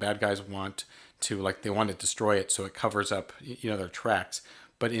that the bad guys want to, like, they want to destroy it so it covers up, their tracks.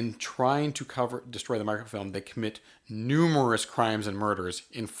 But in trying to destroy the microfilm, they commit numerous crimes and murders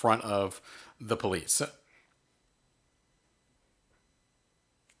in front of the police.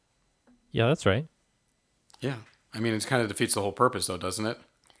 Yeah, that's right. Yeah. I mean, it kind of defeats the whole purpose, though, doesn't it?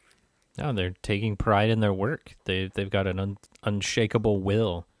 No, they're taking pride in their work. They've got an unshakable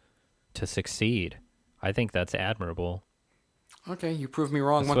will to succeed. I think that's admirable. Okay, you proved me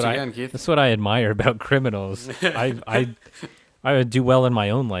wrong once again, Keith. That's what I admire about criminals. I would do well in my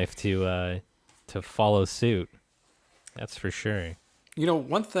own life to follow suit. That's for sure.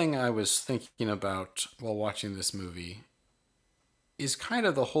 One thing I was thinking about while watching this movie is kind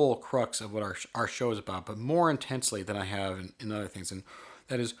of the whole crux of what our show is about, but more intensely than I have in other things. And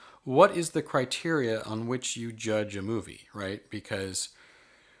that is, what is the criteria on which you judge a movie, right? Because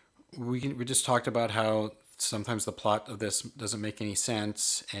we just talked about how sometimes the plot of this doesn't make any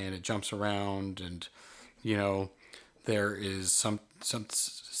sense and it jumps around, and there is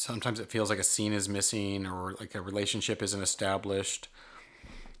sometimes it feels like a scene is missing or like a relationship isn't established.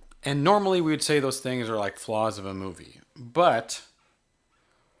 And normally we would say those things are like flaws of a movie. But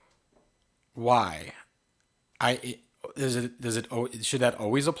why? Should that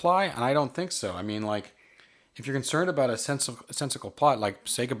always apply? And I don't think so. I mean, like, if you're concerned about a sensical plot, like,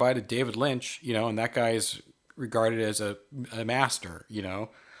 say goodbye to David Lynch, and that guy is regarded as a master, A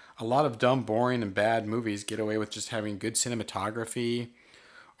lot of dumb, boring, and bad movies get away with just having good cinematography,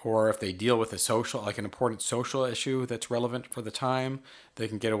 or if they deal with an important social issue that's relevant for the time, they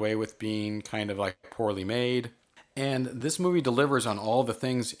can get away with being kind of like poorly made. And this movie delivers on all the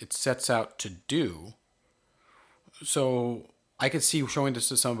things it sets out to do. So I could see showing this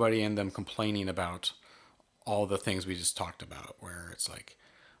to somebody and them complaining about all the things we just talked about, where it's like,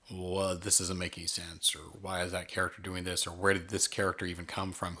 well, this doesn't make any sense, or why is that character doing this, or where did this character even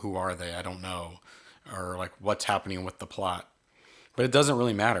come from? Who are they? I don't know. Or like, what's happening with the plot? But it doesn't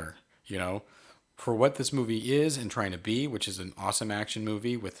really matter, for what this movie is and trying to be, which is an awesome action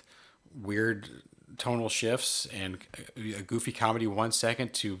movie with weird tonal shifts and a goofy comedy 1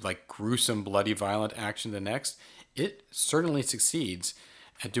 second to like gruesome, bloody, violent action the next. It certainly succeeds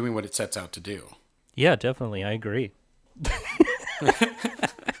at doing what it sets out to do. Yeah, definitely. I agree.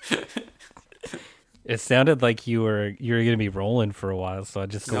 It sounded like you were going to be rolling for a while, so I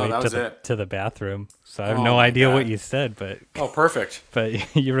just went to the bathroom. So I have no idea what you said, but perfect.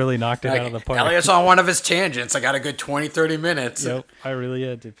 But you really knocked it out of the park. Elliot's on one of his tangents. I got a good 20-30 minutes. Yep, I really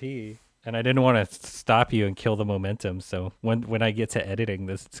had to pee, and I didn't want to stop you and kill the momentum. So when I get to editing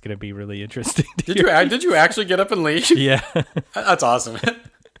this, it's going to be really interesting. Did you actually get up and leave? Yeah, that's awesome.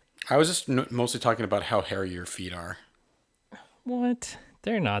 I was just mostly talking about how hairy your feet are. What?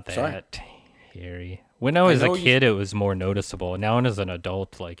 They're not that hairy. When I was a kid, it was more noticeable. Now, as an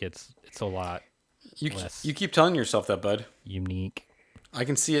adult, like it's a lot less. You keep telling yourself that, bud. Unique. I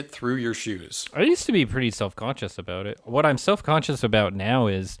can see it through your shoes. I used to be pretty self-conscious about it. What I'm self-conscious about now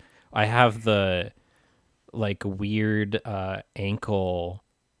is I have the like weird ankle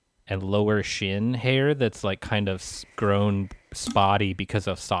and lower shin hair that's like kind of grown spotty because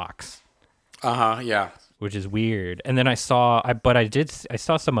of socks. Yeah. Which is weird. And then I saw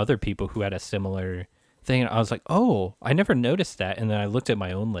some other people who had a similar thing, and I was like, oh, I never noticed that. And then I looked at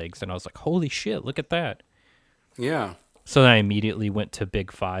my own legs, and I was like, holy shit, look at that. Yeah. So then I immediately went to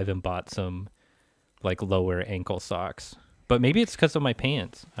Big Five and bought some like lower ankle socks. But maybe it's because of my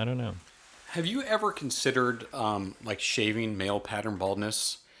pants. I don't know. Have you ever considered like shaving male pattern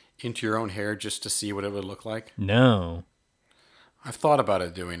baldness into your own hair just to see what it would look like? No. I've thought about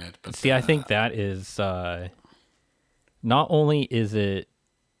it doing it, but see, I think that is not only is it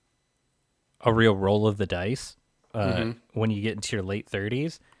a real roll of the dice when you get into your late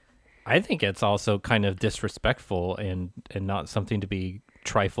 30s, I think it's also kind of disrespectful and not something to be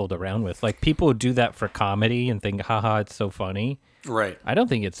trifled around with. Like, people do that for comedy and think, haha, it's so funny. Right. I don't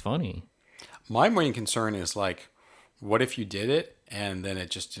think it's funny. My main concern is like, what if you did it and then it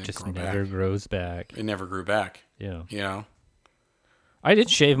just didn't grow back? Just never grows back. It never grew back. Yeah. I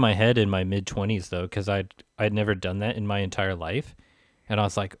did shave my head in my mid-20s, though, because I'd never done that in my entire life. And I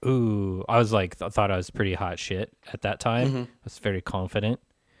was like, ooh. I was like, thought I was pretty hot shit at that time. I was very confident.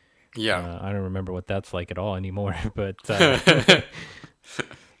 Yeah. I don't remember what that's like at all anymore. But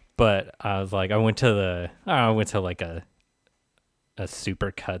but I was like, I went to like a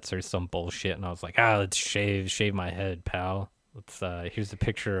Supercuts or some bullshit, and I was like, let's shave my head, pal. Let's here's a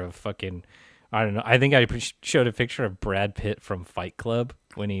picture of fucking, I don't know. I think I showed a picture of Brad Pitt from Fight Club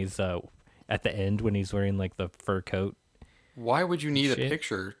when he's at the end when he's wearing like the fur coat. Why would you need a Shit.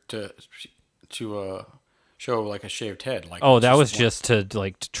 picture to show like a shaved head? Like, Oh, it's that was one- just to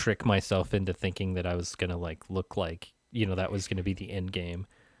like to trick myself into thinking that I was gonna like look like, that was gonna be the end game.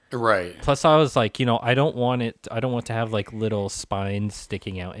 right. Plus, I was like, I don't want it. I don't want to have like little spines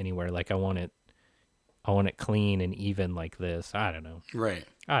sticking out anywhere. Like I want it clean and even like this. I don't know. Right.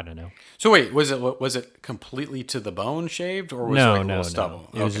 So wait, was it completely to the bone shaved, or was it No, like a no, little stubble?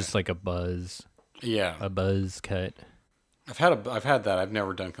 no. It was Okay. just like a buzz Yeah. cut. I've had that. I've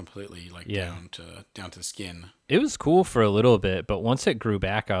never done completely like Yeah. down to the skin. It was cool for a little bit, but once it grew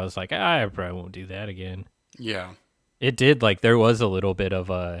back, I was like, I probably won't do that again. Yeah. It did, like, there was a little bit of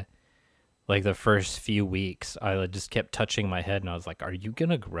a, like, the first few weeks, I just kept touching my head, and I was like, are you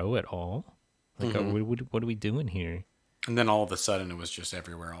gonna grow at all? Like, what are we doing here? And then all of a sudden, it was just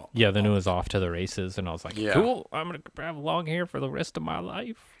everywhere. Yeah, then it was off to the races, and I was like, Yeah. cool, I'm gonna have long hair for the rest of my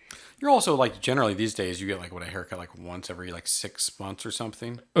life. You're also like generally these days you get like a haircut like once every like 6 months or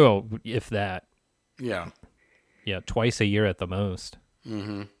something. Oh, if that. Yeah. Yeah, twice a year at the most.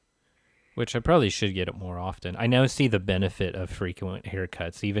 Mm-hmm. Which I probably should get it more often. I now see the benefit of frequent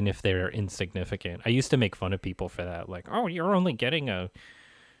haircuts, even if they're insignificant. I used to make fun of people for that. Like, oh, you're only getting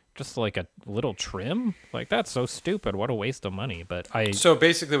just like a little trim? Like, that's so stupid. What a waste of money. But So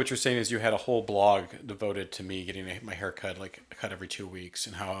basically, what you're saying is you had a whole blog devoted to me getting my hair cut, like cut every 2 weeks,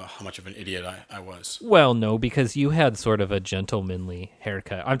 and how much of an idiot I was. Well, no, because you had sort of a gentlemanly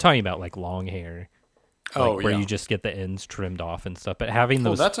haircut. I'm talking about like long hair. Like, where you just get the ends trimmed off and stuff. But having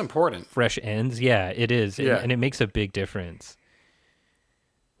those that's important. fresh ends, yeah, it is. Yeah. And it makes a big difference.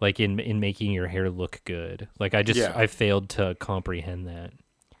 Like in making your hair look good. Like I failed to comprehend that.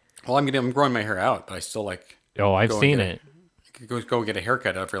 Well, I'm growing my hair out, but I still like Oh, I've Go and seen get it. go get a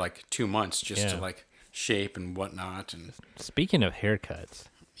haircut every like 2 months just to Yeah. like shape and whatnot. And Speaking of haircuts,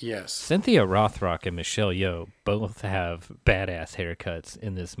 yes, Cynthia Rothrock and Michelle Yeoh both have badass haircuts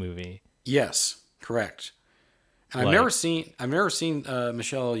in this movie. yes, correct. And Like- I've never seen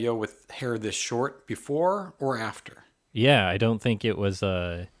Michelle Yeoh with hair this short before or after. Yeah, I don't think it was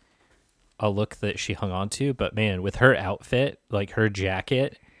a look that she hung on to, but man, with her outfit, like her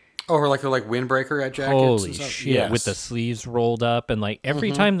jacket, Oh, her like windbreaker at jackets. holy and stuff? shit, with the Yes. sleeves rolled up, and like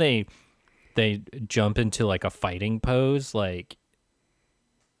every time they jump into like a fighting pose, like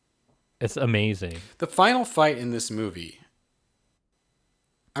it's amazing. The final fight in this movie.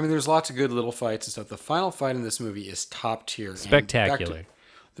 I mean, there's lots of good little fights and stuff. The final fight in this movie is top tier. And Spectacular.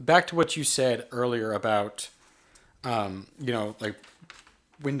 Back to what you said earlier about, like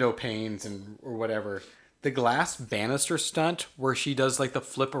window panes or whatever. The glass banister stunt where she does like the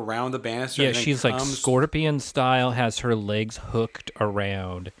flip around the banister. Yeah, and then she's like comes- scorpion style, has her legs hooked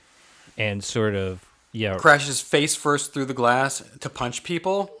around, and sort of crashes face first through the glass to punch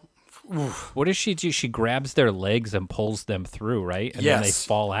people. What does she do? She grabs their legs and pulls them through, right? And then they Yes.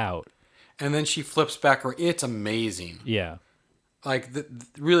 fall out. And then she flips back. It's amazing. Yeah. Like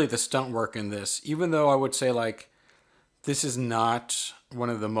really the stunt work in this, even though I would say like this is not one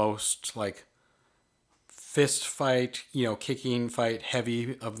of the most like fist fight, kicking fight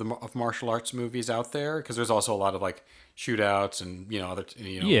heavy of martial arts movies out there, because there's also a lot of like shootouts and other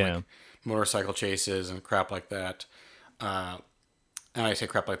Yeah. like motorcycle chases and crap like that. And I say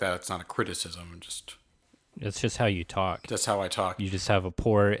crap like that, it's not a criticism, It's just how you talk. that's how I talk. You just have a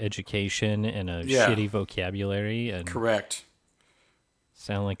poor education and a Yeah. shitty vocabulary and Correct.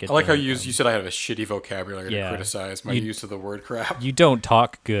 sound like a I like how dumb you dumb. said I have a shitty vocabulary Yeah. to criticize my You- use of the word crap. You don't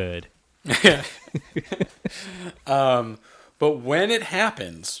talk good. But when it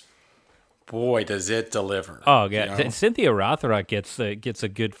happens, boy, does it deliver. Oh yeah, you know? Cynthia Rothrock gets a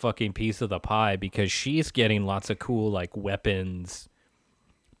good fucking piece of the pie because she's getting lots of cool like weapons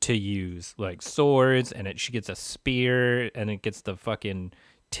to use, like swords, and she gets a spear, and it gets the fucking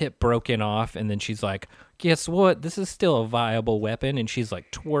tip broken off, and then she's like, guess what? This is still a viable weapon, and she's like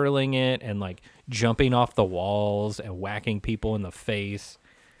twirling it and like jumping off the walls and whacking people in the face.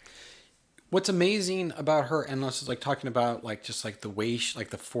 What's amazing about her, and this is like talking about like just like the way, like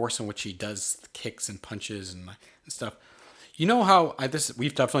the force in which she does kicks and punches and stuff. You know how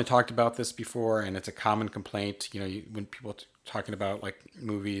we've definitely talked about this before, and it's a common complaint. When people talking about like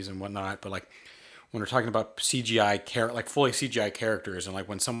movies and whatnot, but like when we're talking about CGI like fully CGI characters, and like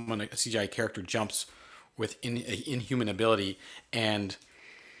when a CGI character jumps with inhuman ability, and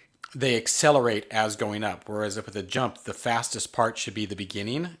they accelerate as going up. Whereas with a jump, the fastest part should be the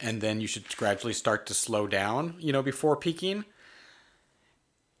beginning, and then you should gradually start to slow down, before peaking.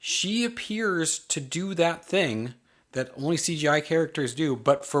 She appears to do that thing that only CGI characters do,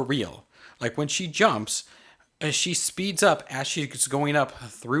 but for real. Like when she jumps, as she speeds up as she's going up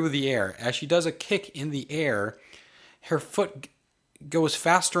through the air, as she does a kick in the air, her foot goes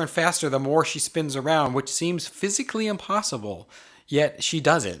faster and faster the more she spins around, which seems physically impossible, yet she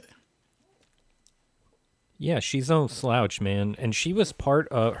does it. Yeah, she's no slouch, man. And she was part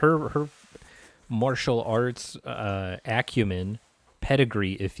of her martial arts acumen,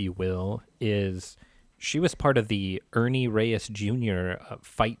 pedigree, if you will, is she was part of the Ernie Reyes Jr.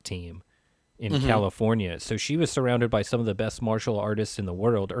 Fight team in California. So she was surrounded by some of the best martial artists in the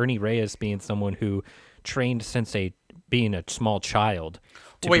world. Ernie Reyes being someone who trained since being a small child.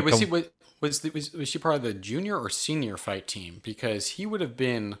 Wait, was she part of the junior or senior fight team? Because he would have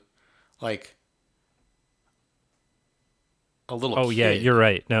been like a little kid. Yeah, you're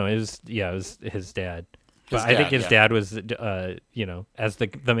right. No, it was his dad. But I think his dad was, as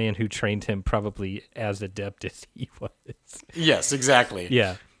the man who trained him, probably as adept as he was. Yes, exactly.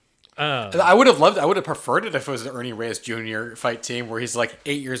 Yeah. I would have preferred it if it was the Ernie Reyes Jr. fight team where he's like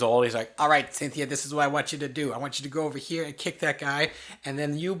 8 years old. He's like, all right, Cynthia, this is what I want you to do. I want you to go over here and kick that guy. And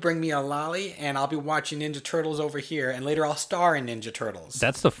then you bring me a lolly and I'll be watching Ninja Turtles over here. And later I'll star in Ninja Turtles.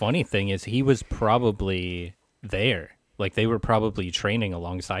 That's the funny thing is he was probably there. Like they were probably training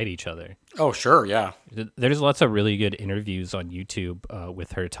alongside each other. Oh, sure. Yeah. There's lots of really good interviews on YouTube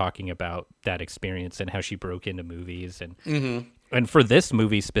with her talking about that experience and how she broke into movies. And for this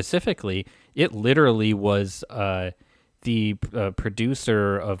movie specifically, it literally was the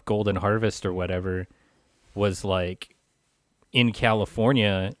producer of Golden Harvest or whatever was like in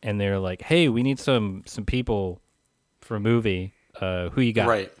California, and they're like, "Hey, we need some people for a movie. Who you got?"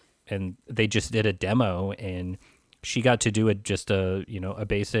 Right. And they just did a demo, and she got to do a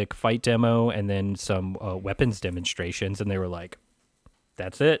basic fight demo and then some weapons demonstrations, and they were like,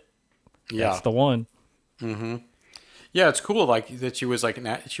 "That's it. Yeah. That's the one." Mm-hmm. Yeah, it's cool. Like that, she was like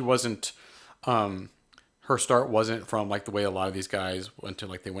she wasn't. Her start wasn't from like the way a lot of these guys went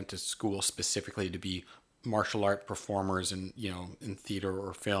to school specifically to be martial art performers in theater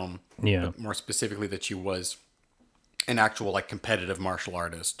or film. Yeah. But more specifically, that she was an actual like competitive martial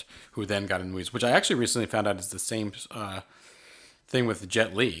artist who then got into movies, which I actually recently found out is the same thing with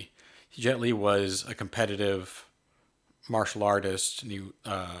Jet Li. Jet Li was a competitive martial artist, and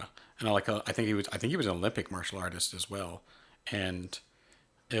I think he was an Olympic martial artist as well, and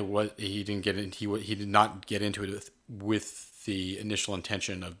he did not get into it with the initial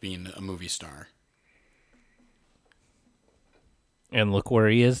intention of being a movie star. And look where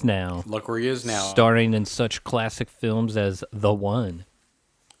he is now. Starring in such classic films as The One.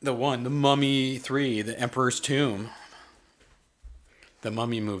 The Mummy 3, The Emperor's Tomb. The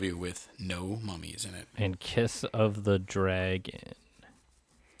Mummy movie with no mummies in it. And Kiss of the Dragon.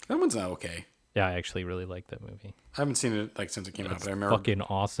 That one's not okay. Yeah, I actually really like that movie. I haven't seen it since it came out, but I remember. Fucking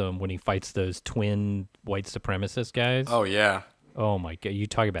awesome when he fights those twin white supremacist guys. Oh, yeah. Oh, my God. You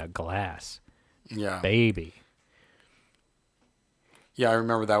talk about glass. Yeah. Baby. Yeah, I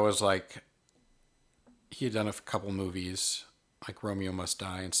remember that was like, he had done a couple movies, like Romeo Must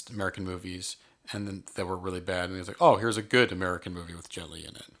Die and American movies, and then that were really bad. And he was like, oh, here's a good American movie with Jet Li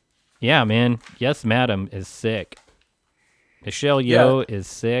in it. Yeah, man. Yes, Madam is sick. Michelle Yeoh is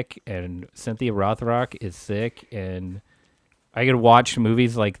sick, and Cynthia Rothrock is sick, and I could watch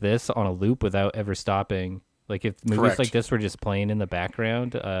movies like this on a loop without ever stopping. Like if movies like this were just playing in the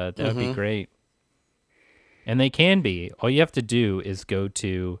background, that would be great. And they can be. All you have to do is go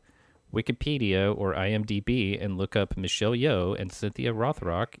to Wikipedia or IMDb and look up Michelle Yeoh and Cynthia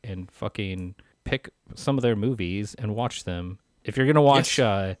Rothrock and fucking pick some of their movies and watch them. If you're going to watch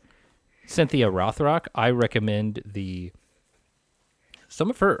Cynthia Rothrock, I recommend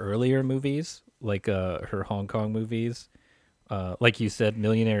some of her earlier movies, like her Hong Kong movies. Like you said,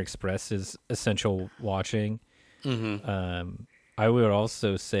 Millionaire Express is essential watching. Mm-hmm. I would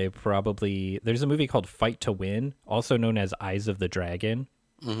also say probably there's a movie called Fight to Win, also known as Eyes of the Dragon.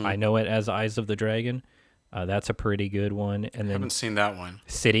 Mm-hmm. I know it as Eyes of the Dragon. That's a pretty good one. And then I haven't seen that one.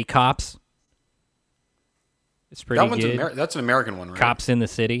 City Cops. It's pretty good. That's an American one, right? Cops in the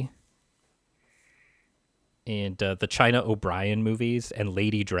City. And the China O'Brien movies and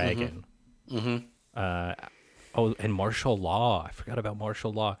Lady Dragon. Mm-hmm. And Martial Law. I forgot about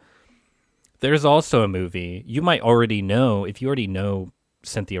Martial Law. There's also a movie you might already know. If you already know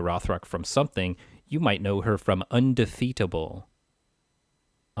Cynthia Rothrock from something, you might know her from Undefeatable.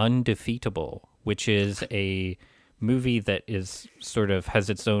 Undefeatable, which is a movie that is sort of has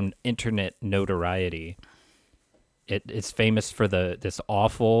its own internet notoriety. It's famous for this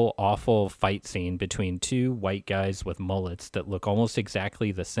awful fight scene between two white guys with mullets that look almost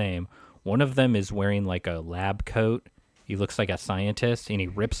exactly the same. One of them is wearing like a lab coat. He looks like a scientist, and he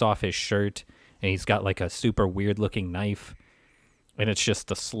rips off his shirt, and he's got like a super weird looking knife. And it's just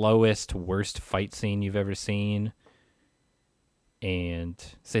the slowest, worst fight scene you've ever seen. And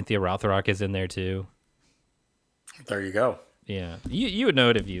Cynthia Rothrock is in there too. There you go. Yeah, you would know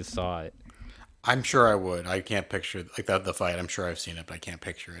it if you saw it. I'm sure I would. I can't picture like the fight. I'm sure I've seen it, but I can't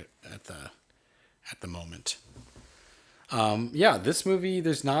picture it at the moment. Yeah, this movie,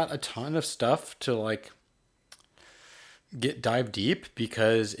 there's not a ton of stuff to like dive deep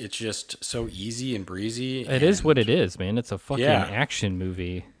because it's just so easy and breezy. It is what it is, man. It's a fucking action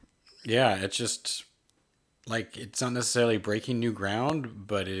movie. Yeah, it's just like it's not necessarily breaking new ground,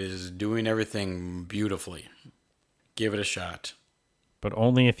 but it is doing everything beautifully. Give it a shot. But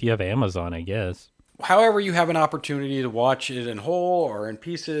only if you have Amazon, I guess. However, you have an opportunity to watch it in whole or in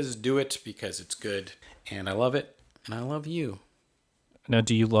pieces, do it because it's good. And I love it. And I love you. Now,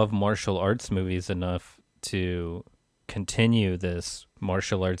 do you love martial arts movies enough to continue this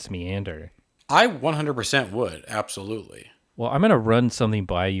martial arts meander? I 100% would. Absolutely. Well, I'm going to run something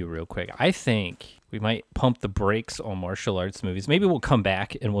by you real quick. I think we might pump the brakes on martial arts movies. Maybe we'll come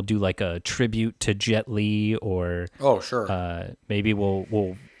back and we'll do like a tribute to Jet Li, or sure. Maybe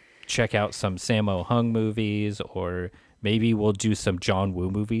we'll check out some Sammo Hung movies, or maybe we'll do some John Woo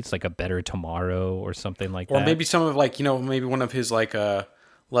movies, like A Better Tomorrow or something like that. Or maybe some of like, maybe one of his like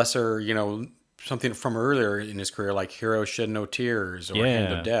lesser, something from earlier in his career, like Hero Shed No Tears or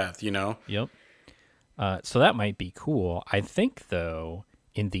Hand of Death, Yep. So that might be cool. I think, though,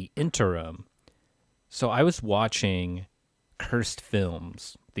 in the interim, so I was watching Cursed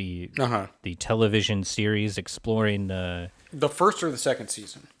Films, the television series exploring the first or the second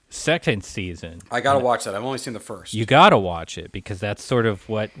season. Second season. I gotta watch that. I've only seen the first. You gotta watch it because that's sort of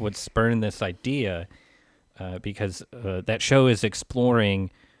what spurned this idea. Because that show is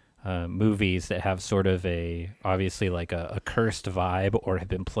exploring movies that have sort of obviously like a cursed vibe, or have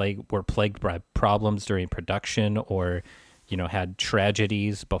been plagued by problems during production, or had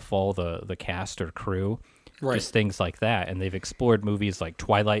tragedies befall the cast or crew, right? Just things like that. And they've explored movies like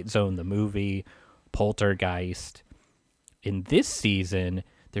Twilight Zone the movie, Poltergeist. In this season,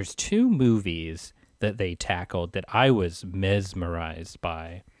 there's two movies that they tackled that I was mesmerized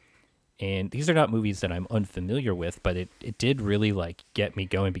by. And these are not movies that I'm unfamiliar with, but it did really like get me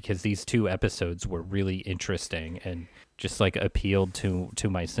going because these two episodes were really interesting and just like appealed to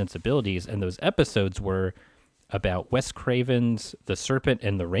my sensibilities. And those episodes were about Wes Craven's The Serpent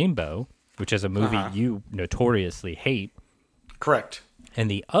and the Rainbow, which is a movie you notoriously hate. Correct.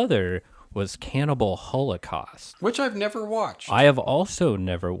 And the other was Cannibal Holocaust, which I've never watched. I have also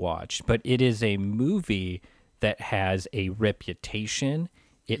never watched, but it is a movie that has a reputation.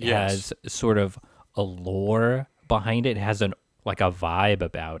 It has sort of a lore behind it. It has a vibe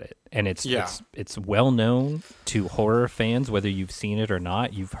about it, and it's well known to horror fans, whether you've seen it or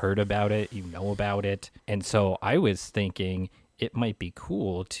not. You've heard about it, you know about it, and so I was thinking it might be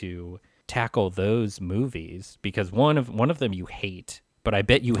cool to tackle those movies because one of them you hate, but I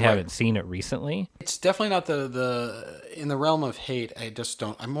bet you haven't seen it recently. It's definitely not the in the realm of hate.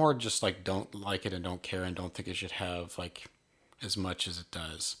 I'm more just like don't like it and don't care and don't think it should have like as much as it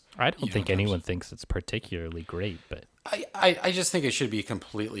does. I don't think anyone thinks it's particularly great, but I just think it should be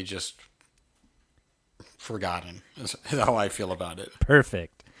completely just forgotten is how I feel about it.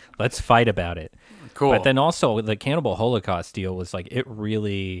 Perfect. Let's fight about it. Cool. But then also the Cannibal Holocaust deal was like, it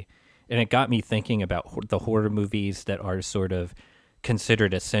really, and it got me thinking about the horror movies that are sort of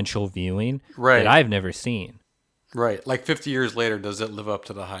considered essential viewing that I've never seen. Right. Like 50 years later, does it live up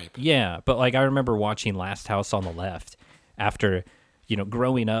to the hype? Yeah. But like, I remember watching Last House on the Left after,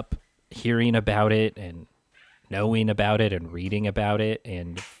 growing up, hearing about it and knowing about it and reading about it.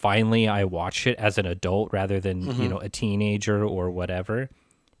 And finally I watched it as an adult rather than, a teenager or whatever.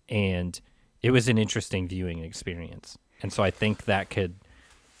 And it was an interesting viewing experience. And so I think that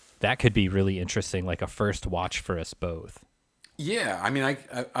could be really interesting, like a first watch for us both. Yeah, I mean,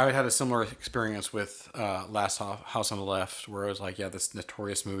 I had a similar experience with Last House on the Left, where I was like, this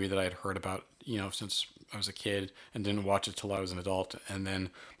notorious movie that I had heard about, since I was a kid, and didn't watch it till I was an adult, and then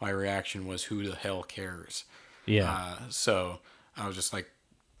my reaction was, "Who the hell cares?" Yeah. So I was just like,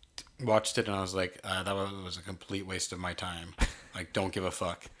 watched it, and I was like, that was a complete waste of my time. Like, don't give a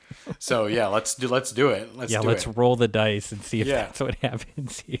fuck. So yeah, let's do it. Let's roll the dice and see if that's what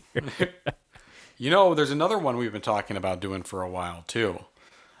happens here. There's another one we've been talking about doing for a while too.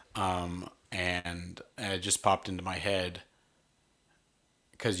 and it just popped into my head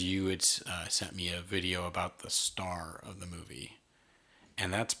because you had sent me a video about the star of the movie,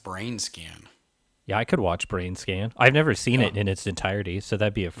 and that's Brain Scan. Yeah, I could watch Brain Scan. I've never seen it in its entirety, so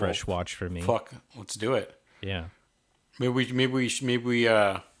that'd be a fresh watch for me. Fuck, let's do it. Yeah. Maybe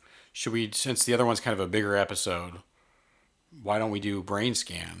should we, since the other one's kind of a bigger episode, why don't we do Brain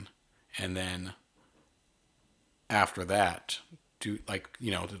Scan, and then after that, do to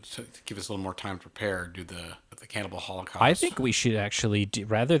give us a little more time to prepare, do the Cannibal Holocaust. I think we should actually do,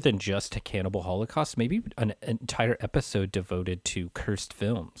 rather than just a Cannibal Holocaust, maybe an entire episode devoted to cursed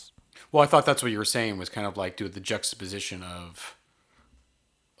films. Well, I thought that's what you were saying, was kind of like do the juxtaposition of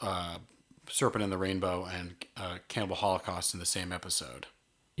Serpent and the Rainbow and Cannibal Holocaust in the same episode.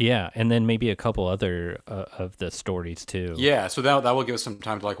 Yeah, and then maybe a couple other of the stories too. Yeah, so that will give us some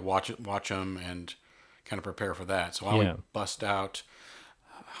time to like watch them and kind of prepare for that. So why don't we bust out?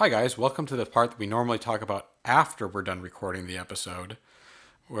 Hi guys, welcome to the part that we normally talk about after we're done recording the episode,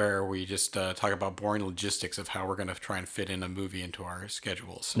 where we just talk about boring logistics of how we're going to try and fit in a movie into our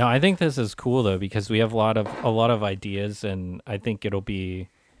schedules. No, I think this is cool though, because we have a lot of ideas, and I think it'll be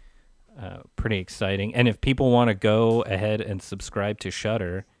pretty exciting. And if people want to go ahead and subscribe to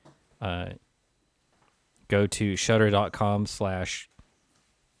Shudder, go to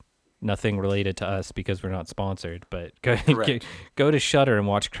shudder.com/nothing related to us, because we're not sponsored, but go to Shudder and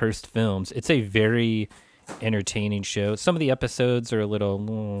watch Cursed Films. It's a very entertaining show. Some of the episodes are a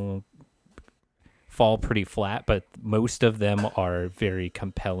little fall pretty flat, but most of them are very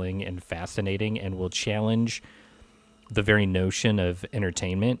compelling and fascinating, and will challenge the very notion of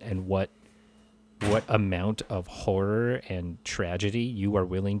entertainment and what amount of horror and tragedy you are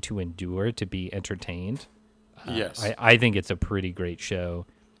willing to endure to be entertained. Yes. I think it's a pretty great show.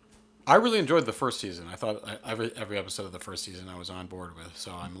 I really enjoyed the first season. I thought every episode of the first season I was on board with,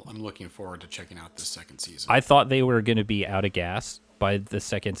 so I'm looking forward to checking out this second season. I thought they were going to be out of gas by the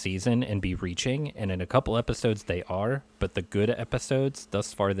second season and be reaching, and in a couple episodes they are, but the good episodes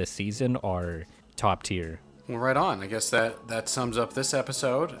thus far this season are top tier. Well, right on. I guess that sums up this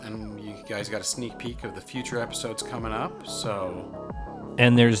episode, and you guys got a sneak peek of the future episodes coming up, so...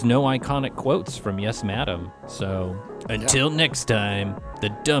 And there's no iconic quotes from Yes, Madam. So until next time, the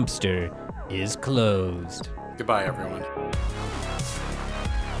dumpster is closed. Goodbye, everyone.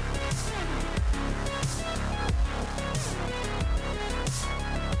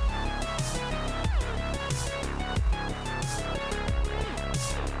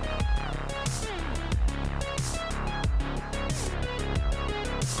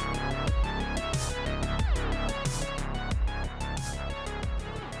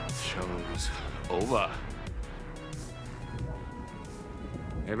 Over.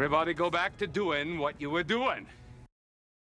 Everybody go back to doing what you were doing.